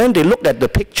 When they look at the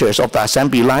pictures of the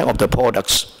assembly line of the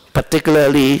products,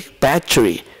 particularly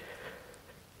battery,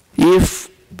 if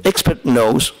expert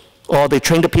knows, or the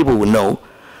trained people will know,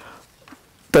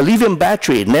 the lithium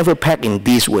battery never packed in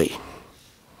this way.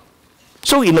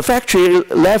 So in the factory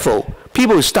level,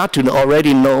 people start to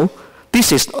already know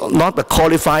this is not a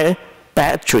qualified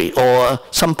battery or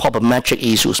some problematic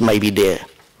issues may be there.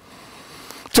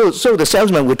 So the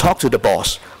salesman will talk to the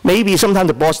boss. Maybe sometimes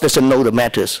the boss doesn't know the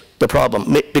matters, the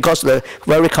problem, because the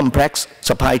very complex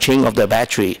supply chain of the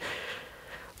battery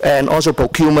and also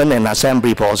procurement and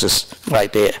assembly process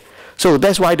right there. So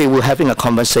that's why they were having a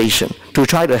conversation to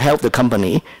try to help the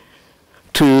company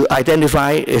to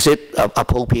identify is it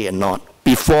appropriate or not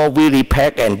before really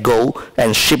pack and go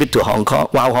and ship it to Hong Kong,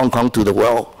 while Hong Kong to the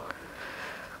world.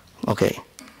 Okay.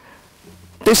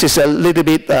 This is a little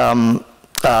bit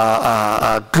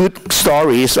good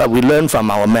stories we learn from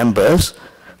our members.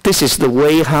 This is the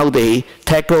way how they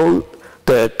tackle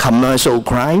the commercial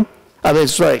crime. I mean,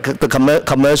 sorry, the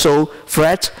commercial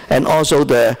threat and also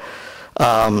the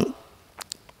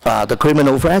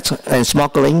criminal threats and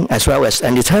smuggling as well as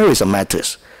anti-terrorism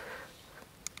matters.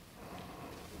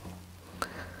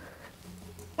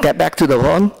 Get back to the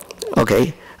point.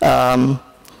 Okay.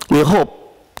 We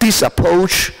hope this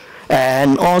approach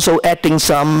and also adding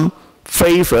some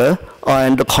favor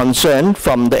and the concern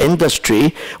from the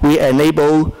industry, we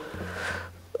enable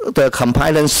the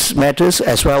compliance matters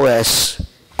as well as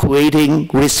creating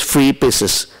risk-free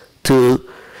business to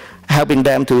helping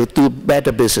them to do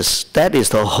better business. That is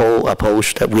the whole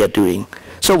approach that we are doing.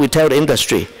 So we tell the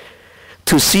industry,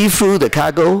 to see through the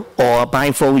cargo or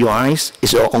blindfold your eyes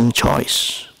is your own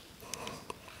choice.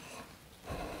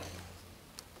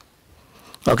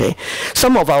 Okay,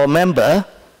 some of our members,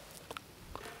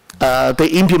 they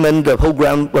implement the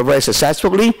program very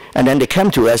successfully, and then they come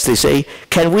to us, they say,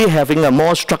 can we having a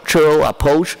more structural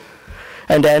approach?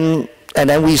 And then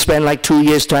we spend like 2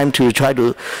 years' time to try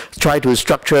to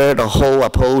structure the whole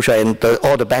approach and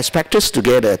all the best practice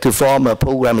together to form a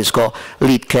program. It's called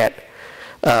LEADCAT.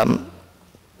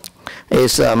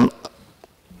 It's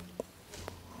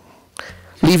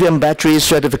lithium battery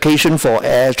certification for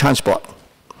air transport.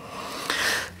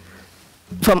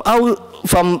 From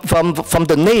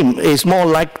the name, it's more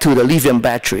like to the lithium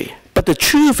battery. But the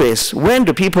truth is, when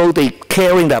the people they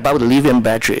caring about the lithium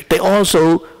battery, they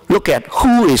also look at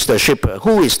who is the shipper,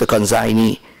 who is the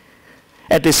consignee.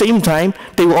 At the same time,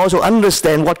 they will also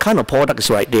understand what kind of product is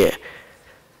right there,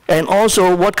 and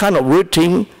also what kind of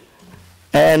routing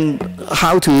and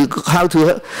how to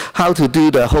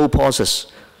do the whole process.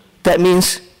 That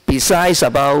means besides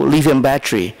about lithium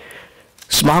battery,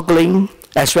 smuggling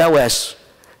as well as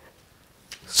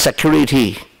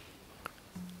security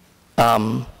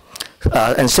and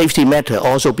safety matter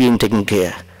also being taken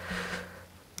care.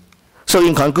 So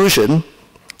in conclusion,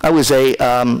 I would say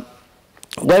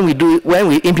when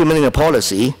we implementing a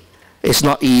policy, it's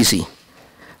not easy.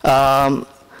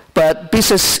 But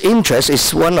business interest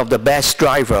is one of the best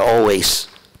driver always,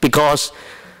 because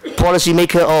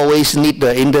policymakers always need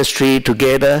the industry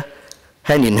together,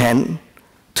 hand in hand,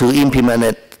 to implement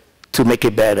it, to make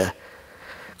it better.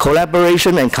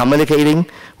 Collaboration and communicating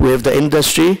with the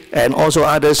industry and also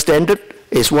other standards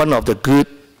is one of the good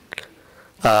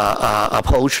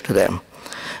approach to them.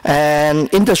 And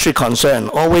industry concern,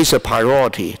 always a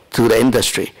priority to the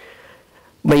industry.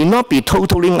 May not be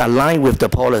totally aligned with the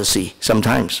policy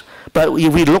sometimes, but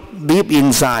if we look deep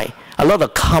inside, a lot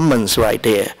of comments right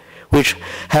there, which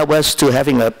help us to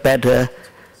having a better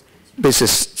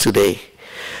business today.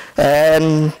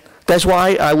 And that's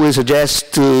why I would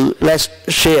suggest to let's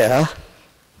share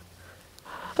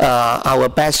our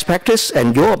best practice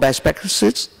and your best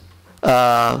practices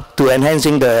to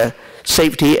enhancing the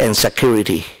safety and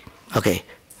security. Okay,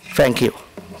 thank you.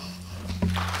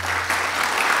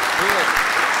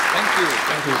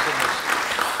 Thank you so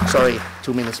much. Sorry,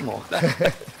 2 minutes more.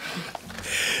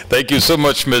 Thank you so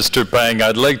much, Mr. Pang.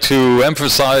 I'd like to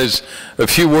emphasize a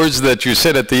few words that you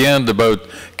said at the end about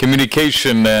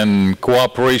communication and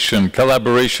cooperation,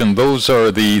 collaboration. Those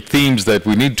are the themes that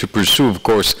we need to pursue, of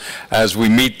course, as we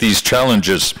meet these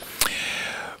challenges.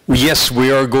 Yes,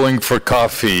 we are going for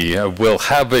coffee. We'll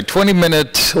have a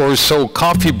 20-minute or so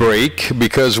coffee break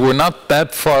because we're not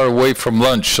that far away from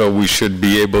lunch, so we should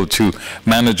be able to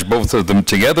manage both of them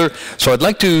together. So I'd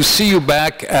like to see you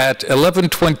back at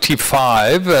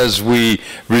 11:25 as we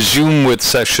resume with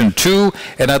session 2.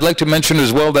 And I'd like to mention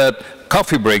as well that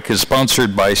coffee break is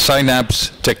sponsored by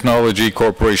Synapse Technology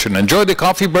Corporation. Enjoy the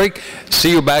coffee break.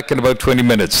 See you back in about 20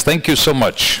 minutes. Thank you so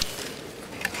much.